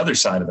on the other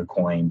side of the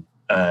coin,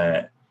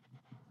 I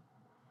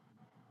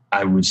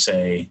would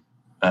say,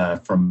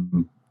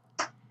 from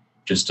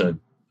just a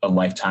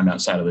lifetime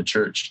outside of the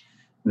church,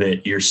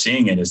 that you're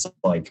seeing it as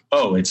like,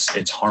 oh,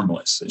 it's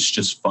harmless, it's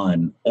just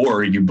fun.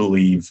 Or you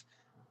believe,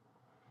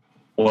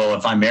 well,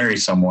 if I marry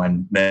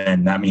someone,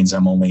 then that means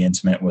I'm only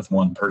intimate with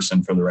one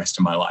person for the rest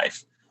of my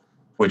life,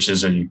 which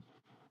is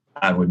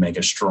I would make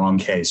a strong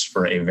case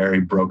for a very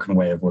broken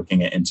way of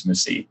looking at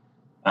intimacy.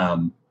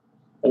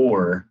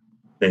 Or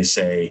they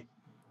say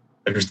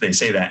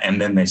that, and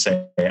then they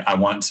say, I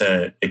want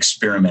to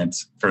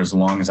experiment for as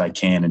long as I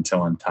can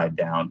until I'm tied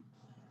down.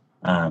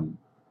 And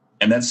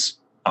that's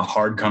a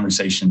hard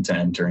conversation to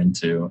enter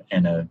into,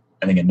 and I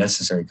think a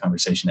necessary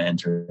conversation to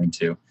enter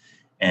into.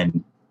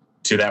 And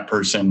to that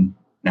person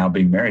now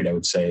being married, I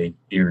would say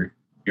you're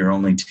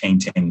only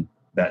tainting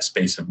that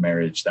space of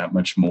marriage that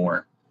much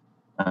more.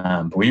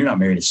 But when you're not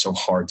married, it's so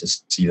hard to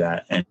see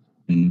that,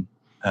 and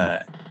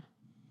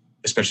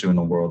especially when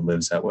the world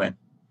lives that way.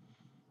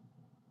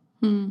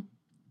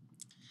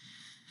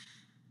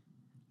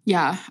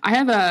 Yeah, I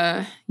have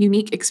a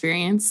unique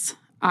experience.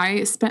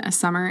 I spent a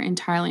summer in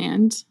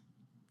Thailand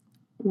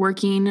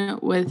working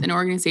with an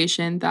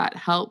organization that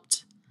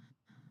helped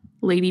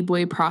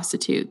ladyboy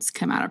prostitutes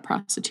come out of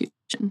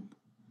prostitution.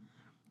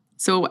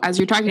 So as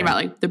you're talking about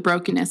like the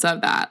brokenness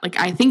of that, like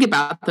I think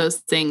about those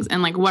things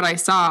and like what I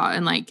saw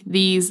and like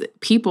these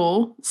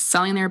people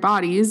selling their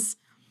bodies.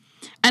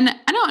 And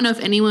I don't know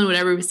if anyone would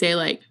ever say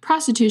like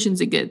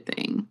prostitution's a good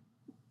thing.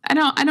 I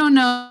don't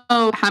know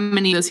how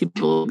many of those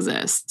people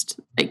exist.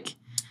 Like,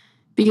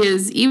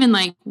 because even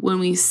like when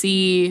we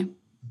see,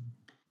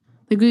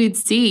 like we would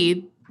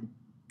see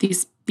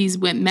these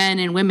men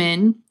and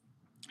women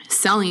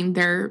selling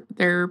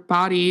their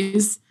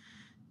bodies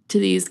to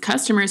these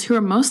customers who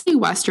are mostly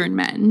Western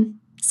men.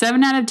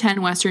 7 out of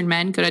 10 Western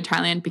men go to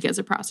Thailand because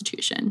of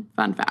prostitution.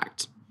 Fun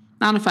fact.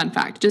 Not a fun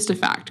fact, just a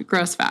fact, a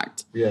gross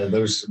fact. Yeah,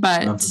 there's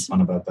nothing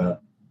fun about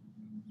that.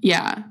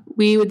 Yeah,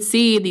 we would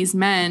see these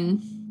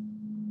men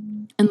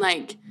and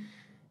like,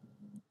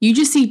 you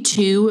just see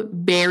two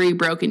very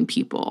broken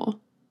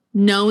people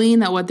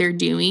knowing that what they're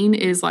doing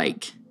is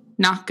like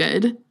not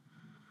good.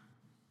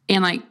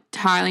 And like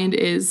Thailand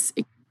is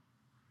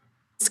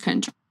this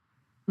country.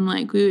 And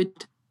like we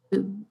would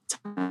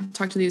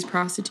talk to these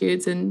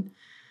prostitutes and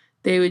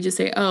they would just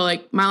say, oh,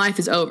 like my life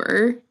is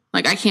over.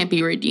 Like I can't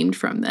be redeemed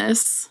from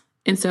this.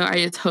 And so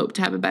I just hope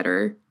to have a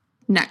better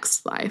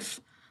next life.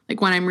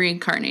 Like when I'm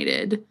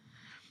reincarnated.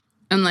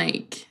 And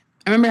like,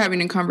 I remember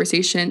having a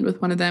conversation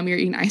with one of them. We were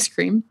eating ice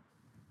cream.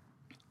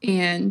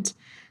 And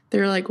they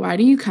were like, why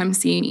do you come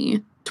see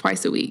me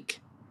twice a week?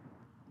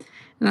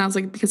 And I was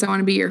like, because I want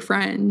to be your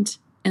friend.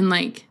 And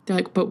like, they're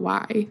like, but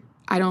why?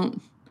 I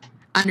don't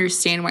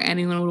understand why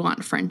anyone would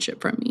want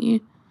friendship from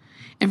me.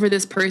 And for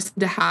this person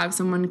to have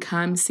someone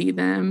come see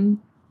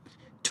them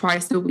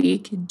twice a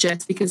week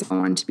just because I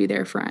wanted to be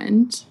their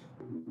friend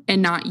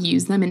and not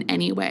use them in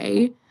any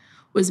way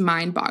was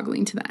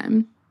mind-boggling to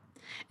them.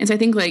 And so I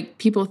think like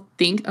people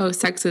think, oh,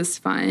 sex is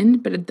fun,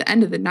 but at the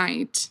end of the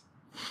night,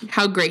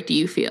 how great do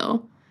you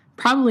feel?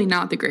 Probably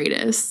not the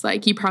greatest.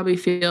 Like you probably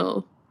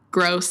feel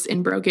gross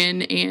and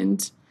broken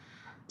and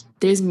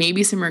there's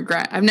maybe some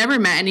regret. I've never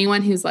met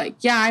anyone who's like,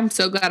 yeah, I'm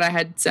so glad I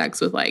had sex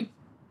with like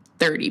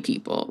 30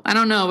 people. I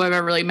don't know if I've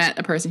ever really met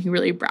a person who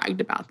really bragged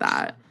about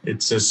that.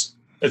 It's a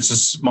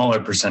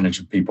smaller percentage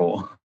of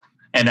people.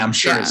 And I'm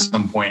sure at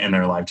some point in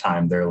their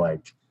lifetime, they're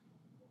like,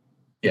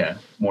 yeah,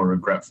 more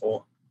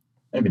regretful.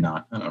 Maybe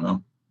not. I don't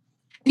know.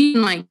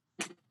 Even like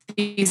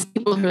these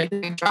people who are like,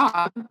 their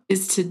job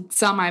is to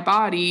sell my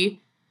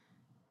body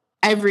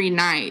every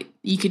night.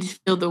 You could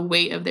feel the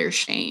weight of their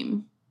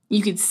shame.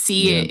 You could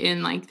see it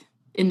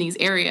in these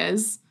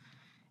areas.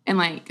 And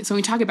like, so when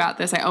we talk about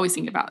this, I always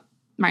think about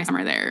my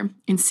summer there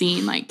and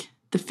seeing like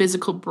the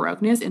physical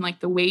brokenness and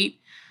like the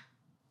weight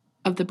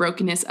of the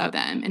brokenness of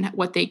them and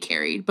what they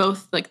carried,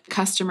 both like the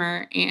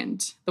customer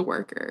and the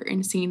worker,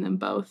 and seeing them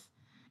both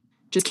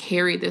just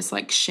carry this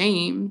like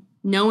shame,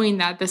 knowing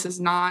that this is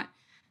not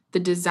the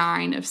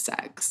design of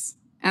sex.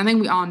 And I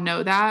think we all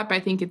know that, but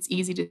I think it's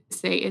easy to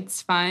say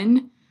it's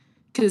fun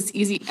because it's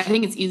easy. I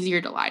think it's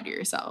easier to lie to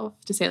yourself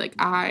to say like,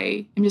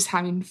 I am just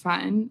having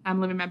fun. I'm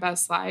living my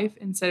best life,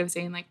 instead of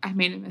saying like, I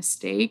made a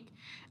mistake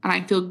and I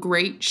feel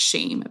great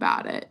shame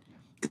about it.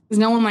 Because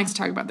no one likes to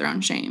talk about their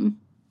own shame.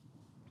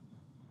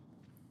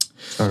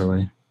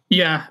 Totally.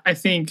 Yeah, I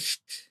think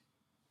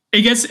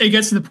it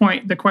gets to the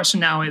point. The question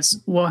now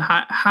is, well,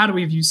 how do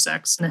we view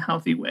sex in a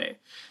healthy way?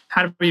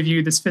 How do we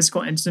view this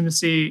physical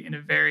intimacy in a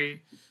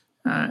very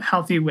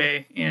healthy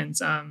way? And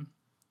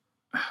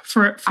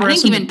for I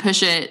think even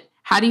push it.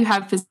 How do you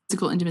have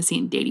physical intimacy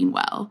in dating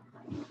well?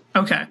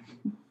 Okay.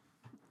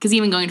 Because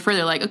even going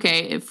further, like,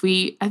 okay, I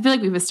feel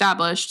like we've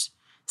established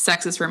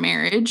sex is for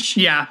marriage.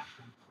 Yeah.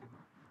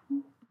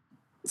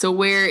 So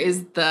where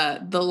is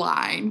the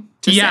line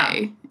to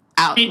say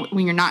out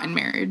when you're not in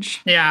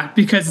marriage? Yeah,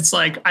 because it's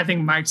like, I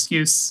think my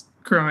excuse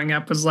growing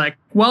up was like,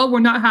 well, we're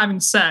not having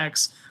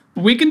sex.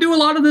 We can do a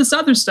lot of this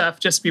other stuff.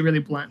 Just to be really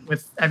blunt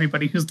with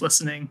everybody who's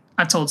listening.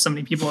 I've told so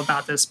many people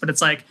about this, but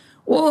it's like,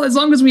 well, as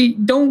long as we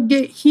don't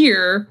get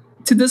here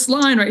to this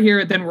line right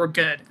here, then we're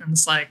good. And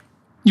it's like,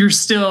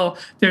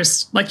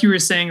 there's, like you were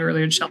saying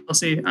earlier,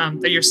 Chelsea,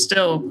 that you're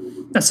still,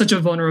 that's such a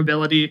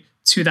vulnerability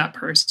to that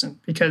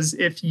person. Because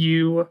if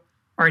you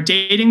are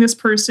dating this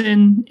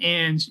person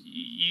and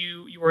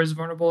you are as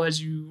vulnerable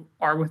as you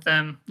are with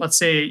them, let's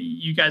say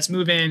you guys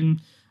move in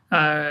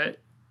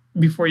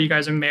before you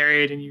guys are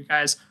married and you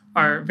guys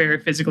are very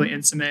physically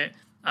intimate,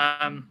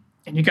 and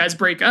you guys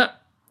break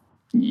up,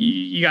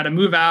 you got to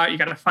move out, you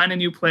got to find a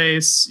new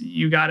place,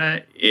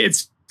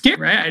 it's scary,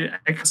 right?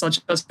 I guess I'll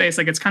just face,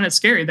 like, it's kind of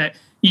scary that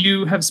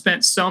you have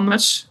spent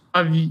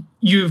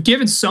you've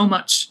given so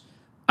much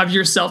of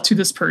yourself to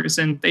this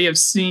person. They have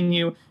seen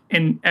you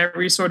in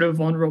every sort of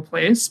vulnerable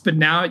place, but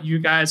now you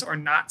guys are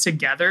not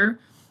together.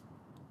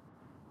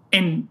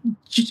 And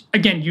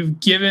again, you've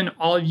given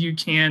all you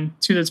can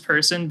to this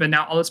person, but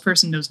now all this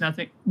person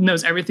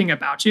knows everything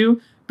about you,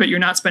 but you're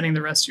not spending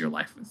the rest of your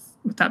life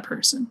with that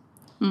person.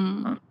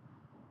 And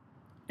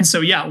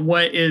so, yeah,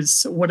 what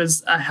is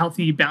a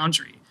healthy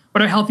boundary?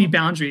 What are healthy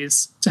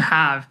boundaries to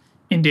have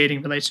in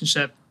dating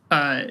relationship,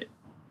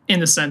 in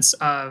the sense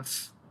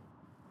of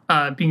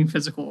being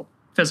physical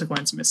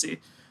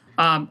intimacy?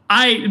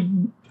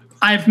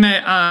 I've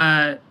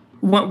met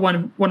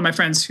one of my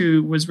friends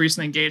who was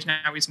recently engaged,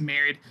 now he's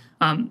married.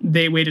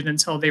 They waited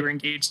until they were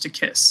engaged to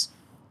kiss,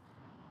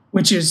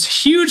 which is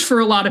huge for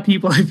a lot of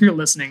people. If you're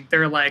listening,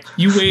 they're like,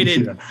 you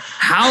waited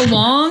how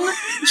long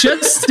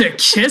just to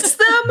kiss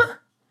them?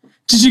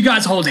 Did you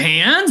guys hold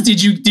hands?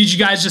 Did you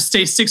guys just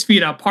stay 6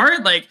 feet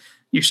apart? Like,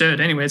 you should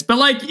anyways, but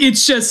like,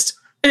 it's just,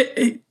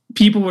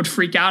 people would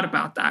freak out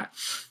about that.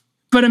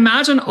 But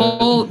imagine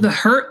all the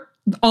hurt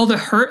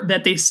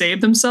that they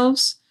saved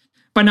themselves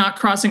by not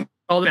crossing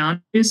all the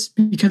boundaries,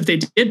 because they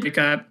did break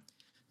up.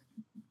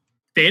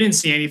 They didn't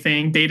see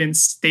anything. They didn't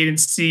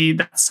see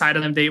that side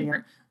of them. They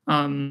weren't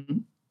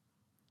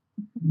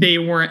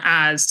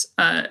as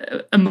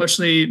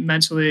emotionally,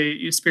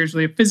 mentally,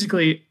 spiritually,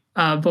 physically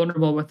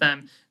vulnerable with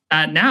them.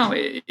 Now,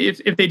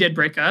 if they did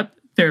break up,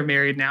 they're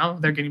married now.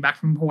 They're getting back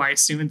from Hawaii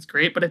soon. It's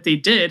great. But if they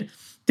did,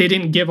 they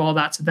didn't give all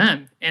that to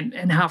them.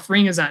 And how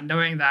freeing is that,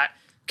 knowing that,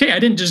 okay, I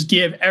didn't just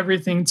give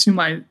everything to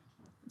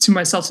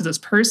myself to this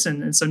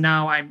person. And so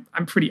now I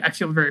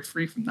feel very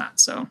free from that.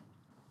 So.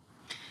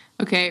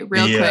 Okay,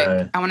 real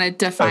quick. I want to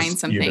define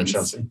some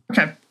things.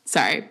 Okay.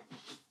 Sorry.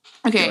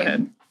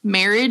 Okay.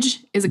 Marriage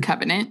is a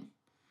covenant,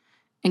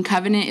 and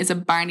covenant is a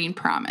binding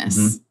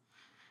promise.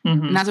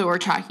 And that's what we're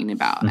talking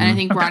about. And I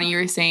think, Ronnie, you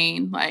were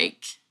saying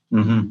like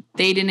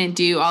they didn't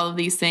do all of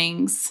these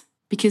things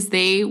because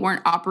they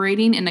weren't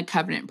operating in a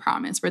covenant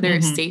promise where there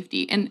is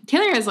safety. And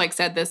Taylor has like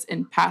said this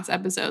in past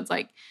episodes,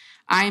 like,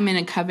 I'm in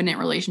a covenant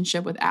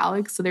relationship with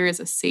Alex, so there is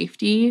a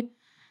safety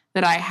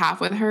that I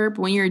have with her.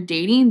 But when you're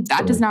dating,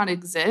 that does not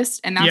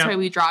exist. And that's why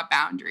we draw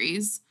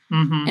boundaries.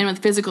 And with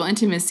physical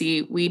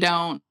intimacy, we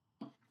don't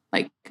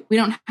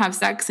have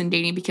sex in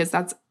dating because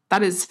that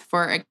is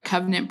for a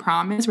covenant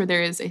promise where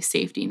there is a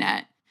safety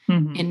net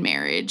in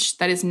marriage.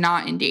 That is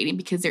not in dating,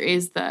 because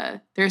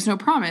there's no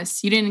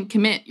promise. You didn't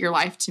commit your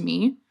life to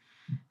me.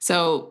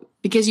 So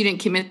because you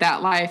didn't commit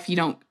that life, you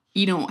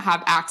don't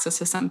have access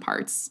to some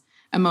parts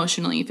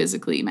emotionally,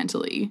 physically,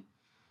 mentally.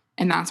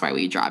 And that's why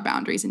we draw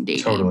boundaries in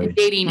dating. And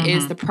dating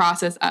is the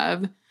process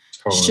of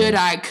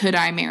could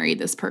I marry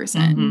this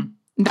person?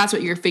 And that's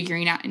what you're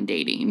figuring out in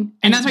dating.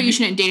 And that's why you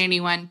shouldn't date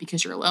anyone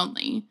because you're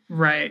lonely.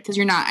 Right. Because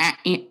you're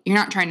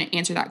not trying to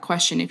answer that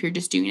question if you're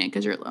just doing it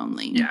because you're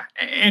lonely. Yeah.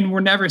 And we're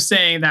never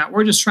saying that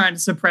we're just trying to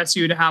suppress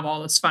you to have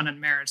all this fun in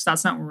marriage.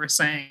 That's not what we're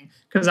saying.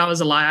 Because that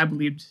was a lie. I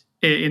believed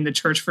in the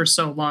church for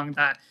so long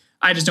that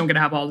I just don't get to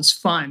have all this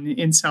fun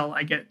until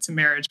I get to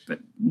marriage. But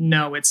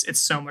no, it's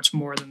so much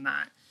more than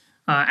that.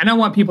 And I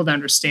want people to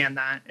understand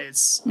that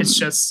it's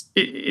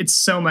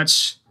so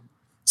much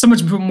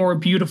more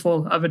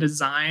beautiful of a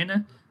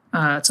design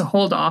to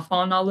hold off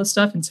on all this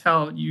stuff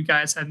until you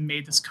guys have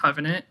made this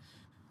covenant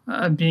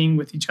of being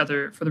with each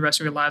other for the rest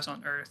of your lives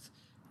on earth.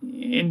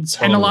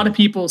 And a lot of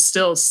people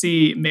still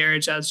see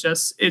marriage as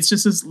just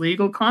this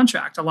legal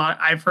contract.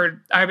 I've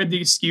heard the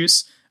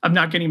excuse of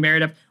not getting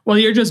married of, well,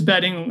 you're just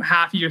betting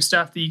half of your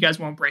stuff that you guys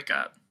won't break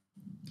up.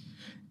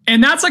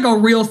 And that's like a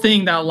real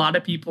thing that a lot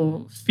of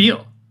people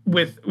feel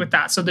with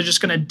that. So they're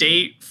just going to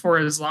date for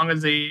as long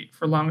as they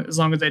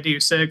do,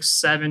 6,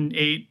 7,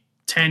 8,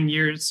 10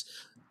 years.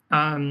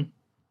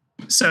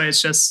 So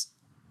that's just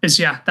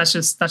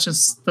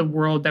the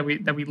world that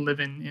we live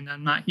in. And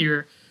I'm not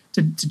here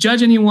to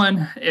judge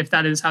anyone if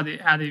that is how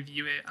they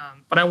view it.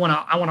 But I want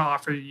to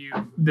offer you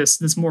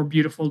this more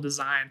beautiful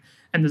design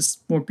and this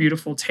more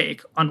beautiful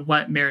take on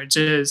what marriage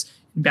is,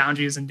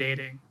 boundaries and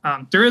dating.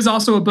 There is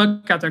also a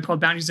book out there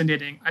called Boundaries and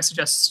Dating. I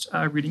suggest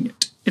reading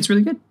it. It's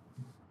really good.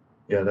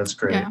 Yeah, that's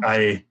great. Yeah.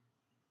 I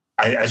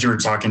as you were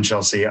talking,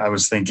 Chelsea, I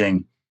was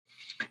thinking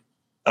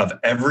of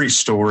every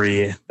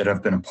story that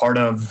I've been a part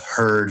of,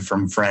 heard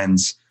from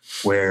friends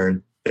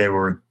where they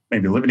were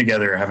maybe living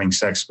together or having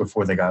sex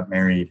before they got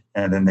married,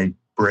 and then they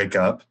break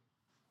up.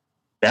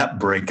 That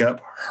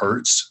breakup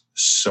hurts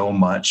so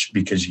much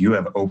because you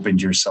have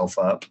opened yourself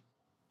up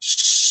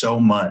so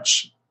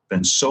much,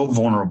 been so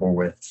vulnerable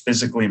with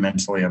physically,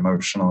 mentally,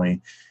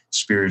 emotionally,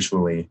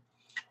 spiritually.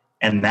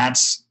 And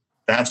that's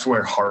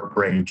where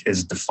heartbreak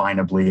is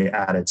definably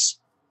at its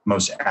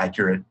most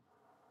accurate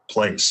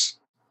place,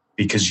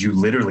 because you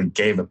literally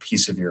gave a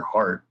piece of your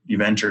heart.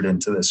 You've entered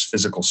into this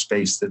physical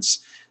space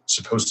that's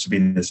supposed to be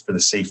this for the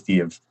safety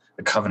of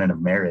the covenant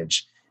of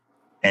marriage.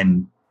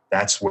 And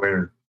that's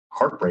where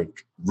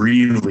heartbreak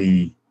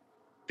really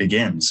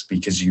begins,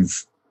 because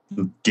you've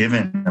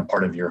given a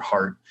part of your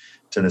heart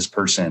to this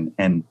person.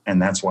 And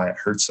that's why it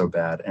hurts so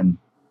bad. And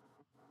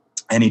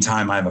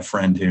anytime I have a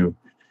friend who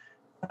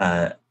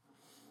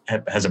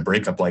has a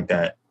breakup like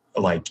that,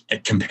 like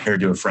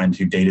compared to a friend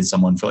who dated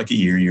someone for like a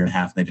year and a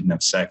half, and they didn't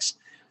have sex,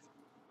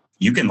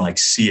 you can like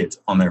see it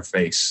on their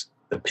face,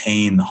 the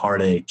pain, the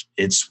heartache,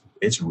 it's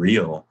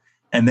real.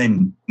 And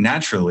then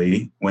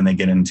naturally, when they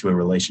get into a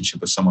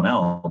relationship with someone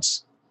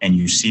else and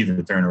you see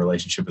that they're in a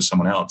relationship with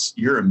someone else,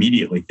 you're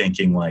immediately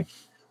thinking like,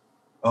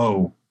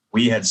 oh,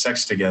 we had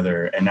sex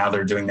together and now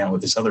they're doing that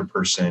with this other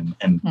person.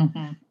 And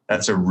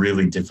that's a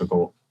really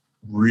difficult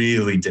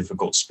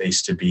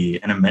space to be,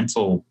 and a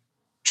mental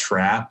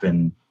trap.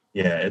 And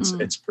yeah,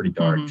 it's pretty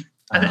dark.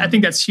 I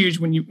think that's huge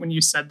when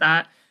you said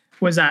that,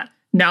 was that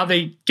now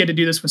they get to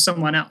do this with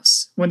someone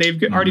else. When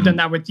they've already done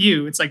that with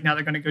you, it's like now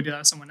they're going to go do that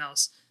with someone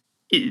else.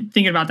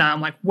 Thinking about that,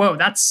 I'm like, whoa,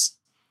 that's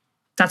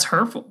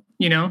hurtful.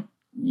 You know,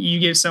 you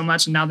gave so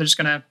much, and now they're just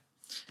gonna.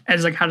 And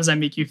it's like, how does that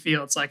make you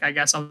feel? It's like, I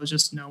guess I was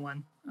just no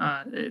one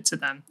to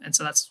them, and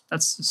so that's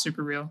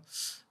super real.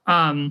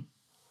 To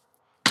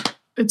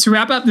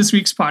wrap up this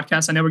week's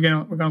podcast, I know we're going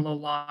a little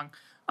long.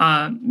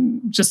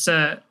 Just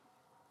to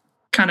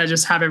kind of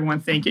just have everyone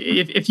think,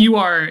 if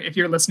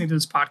you're listening to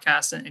this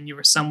podcast and you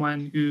are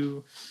someone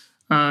who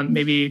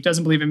maybe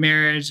doesn't believe in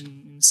marriage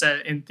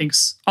and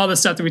thinks all the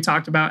stuff that we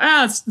talked about,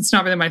 it's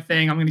not really my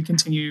thing, I'm going to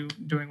continue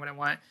doing what I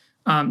want.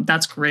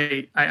 That's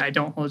great. I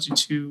don't hold you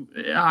to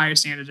a higher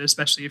standard,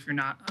 especially if you're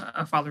not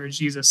a follower of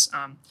Jesus.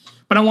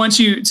 But I want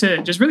you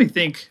to just really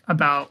think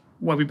about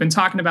what we've been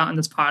talking about in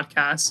this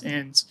podcast,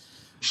 and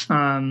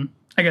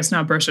I guess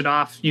not brush it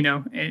off, you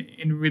know,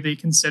 and really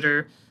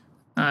consider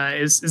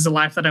is the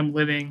life that I'm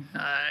living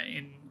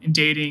in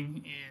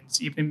dating,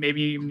 and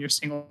even your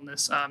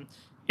singleness.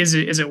 Is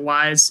it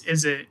wise?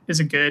 Is it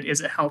good?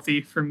 Is it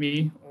healthy for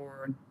me?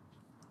 Or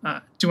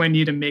do I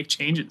need to make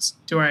changes?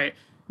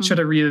 Should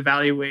I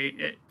reevaluate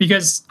it?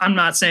 Because I'm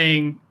not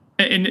saying,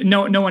 and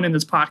no one in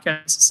this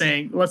podcast is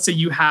saying, let's say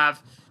you've had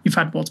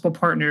multiple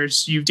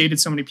partners, you've dated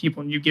so many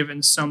people, and you've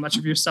given so much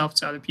of yourself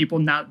to other people.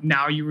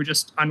 Now you were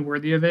just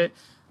unworthy of it.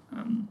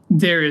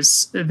 There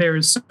is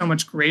so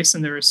much grace,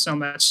 and there is so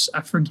much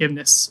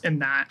forgiveness in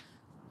that.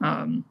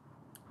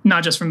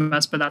 Not just from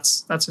us, but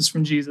that's just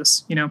from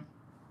Jesus, you know?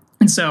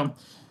 And so,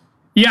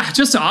 yeah,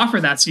 just to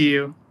offer that to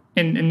you,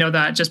 and know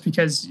that just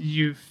because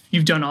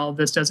you've done all of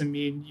this doesn't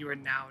mean you are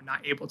now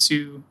not able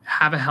to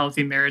have a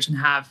healthy marriage and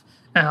have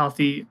a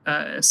healthy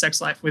sex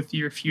life with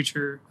your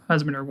future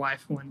husband or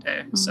wife one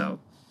day. Mm-hmm. So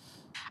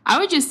I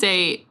would just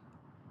say,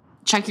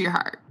 check your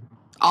heart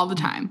all the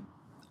time.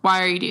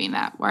 Why are you doing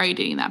that? Why are you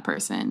dating that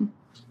person?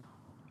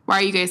 Why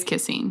are you guys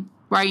kissing?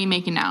 Why are you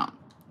making out?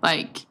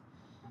 Like,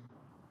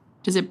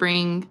 does it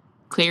bring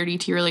clarity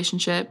to your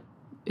relationship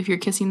if you're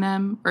kissing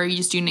them, or are you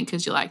just doing it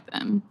because you like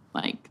them?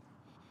 Like,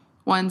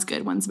 one's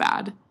good, one's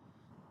bad.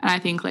 And I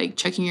think, like,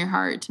 checking your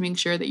heart to make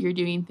sure that you're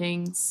doing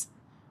things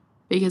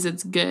because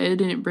it's good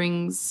and it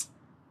brings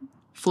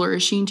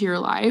flourishing to your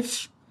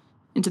life,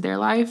 into their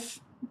life,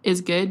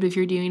 is good. But if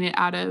you're doing it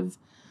out of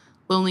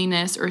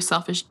loneliness or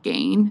selfish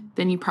gain,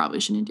 then you probably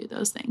shouldn't do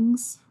those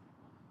things.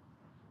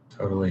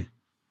 Totally.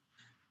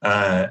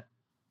 Ronnie,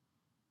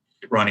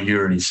 you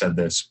already said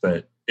this,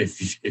 but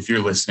if you're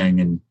listening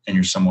and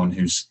you're someone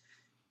who's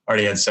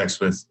already had sex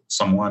with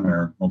someone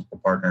or multiple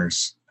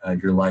partners,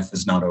 your life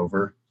is not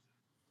over.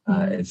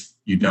 If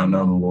you don't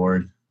know the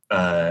Lord,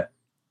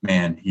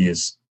 man, he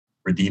is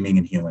redeeming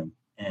and healing.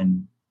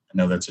 And I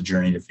know that's a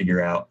journey to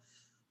figure out.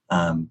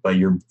 But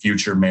your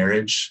future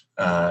marriage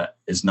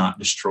is not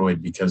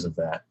destroyed because of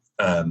that.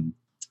 And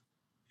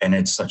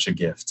it's such a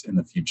gift in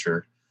the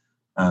future.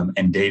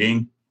 And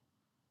dating,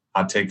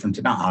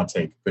 not hot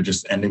take, but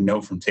just ending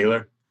note from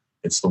Taylor,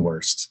 it's the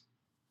worst.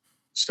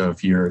 So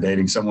if you're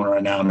dating someone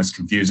right now and it's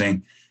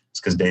confusing, it's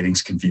because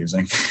dating's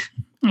confusing.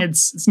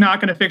 It's not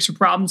going to fix your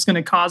problem. It's going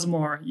to cause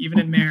more, even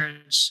in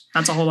marriage.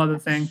 That's a whole other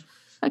thing.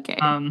 Okay.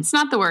 It's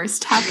not the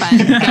worst. Have fun.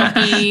 Don't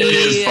be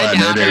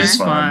it is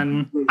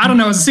fun. I don't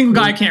know. As a single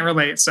guy, I can't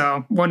relate,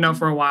 so won't know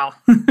for a while.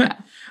 Yeah.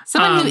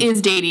 Someone who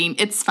is dating,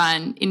 it's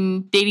fun.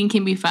 And dating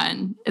can be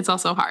fun. It's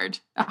also hard.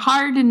 A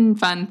hard and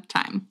fun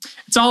time.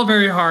 It's all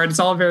very hard. It's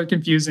all very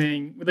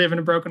confusing. We live in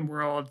a broken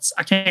world.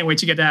 I can't wait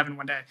to get to heaven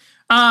one day.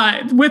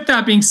 With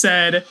that being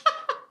said,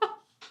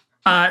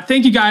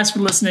 thank you guys for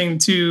listening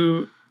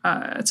to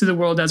The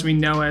World As We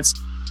Know It.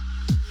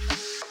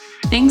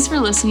 Thanks for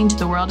listening to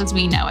The World As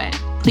We Know It.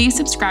 Please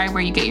subscribe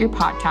where you get your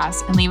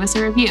podcasts and leave us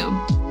a review.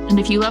 And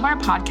if you love our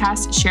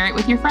podcast, share it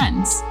with your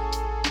friends.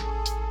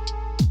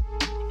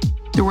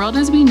 The World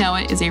As We Know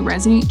It is a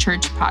Resonate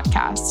Church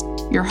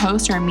podcast. Your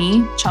hosts are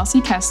me,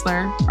 Chelsea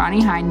Kessler,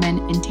 Ronnie Hindman,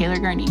 and Taylor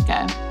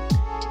Garnica.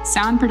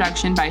 Sound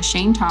production by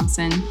Shane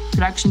Thompson.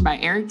 Production by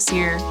Eric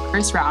Sear,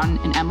 Chris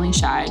Routon, and Emily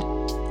Scheid.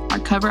 Our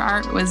cover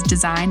art was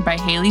designed by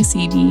Haley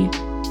Seavey.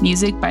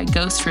 Music by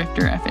Ghost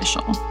Drifter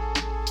Official.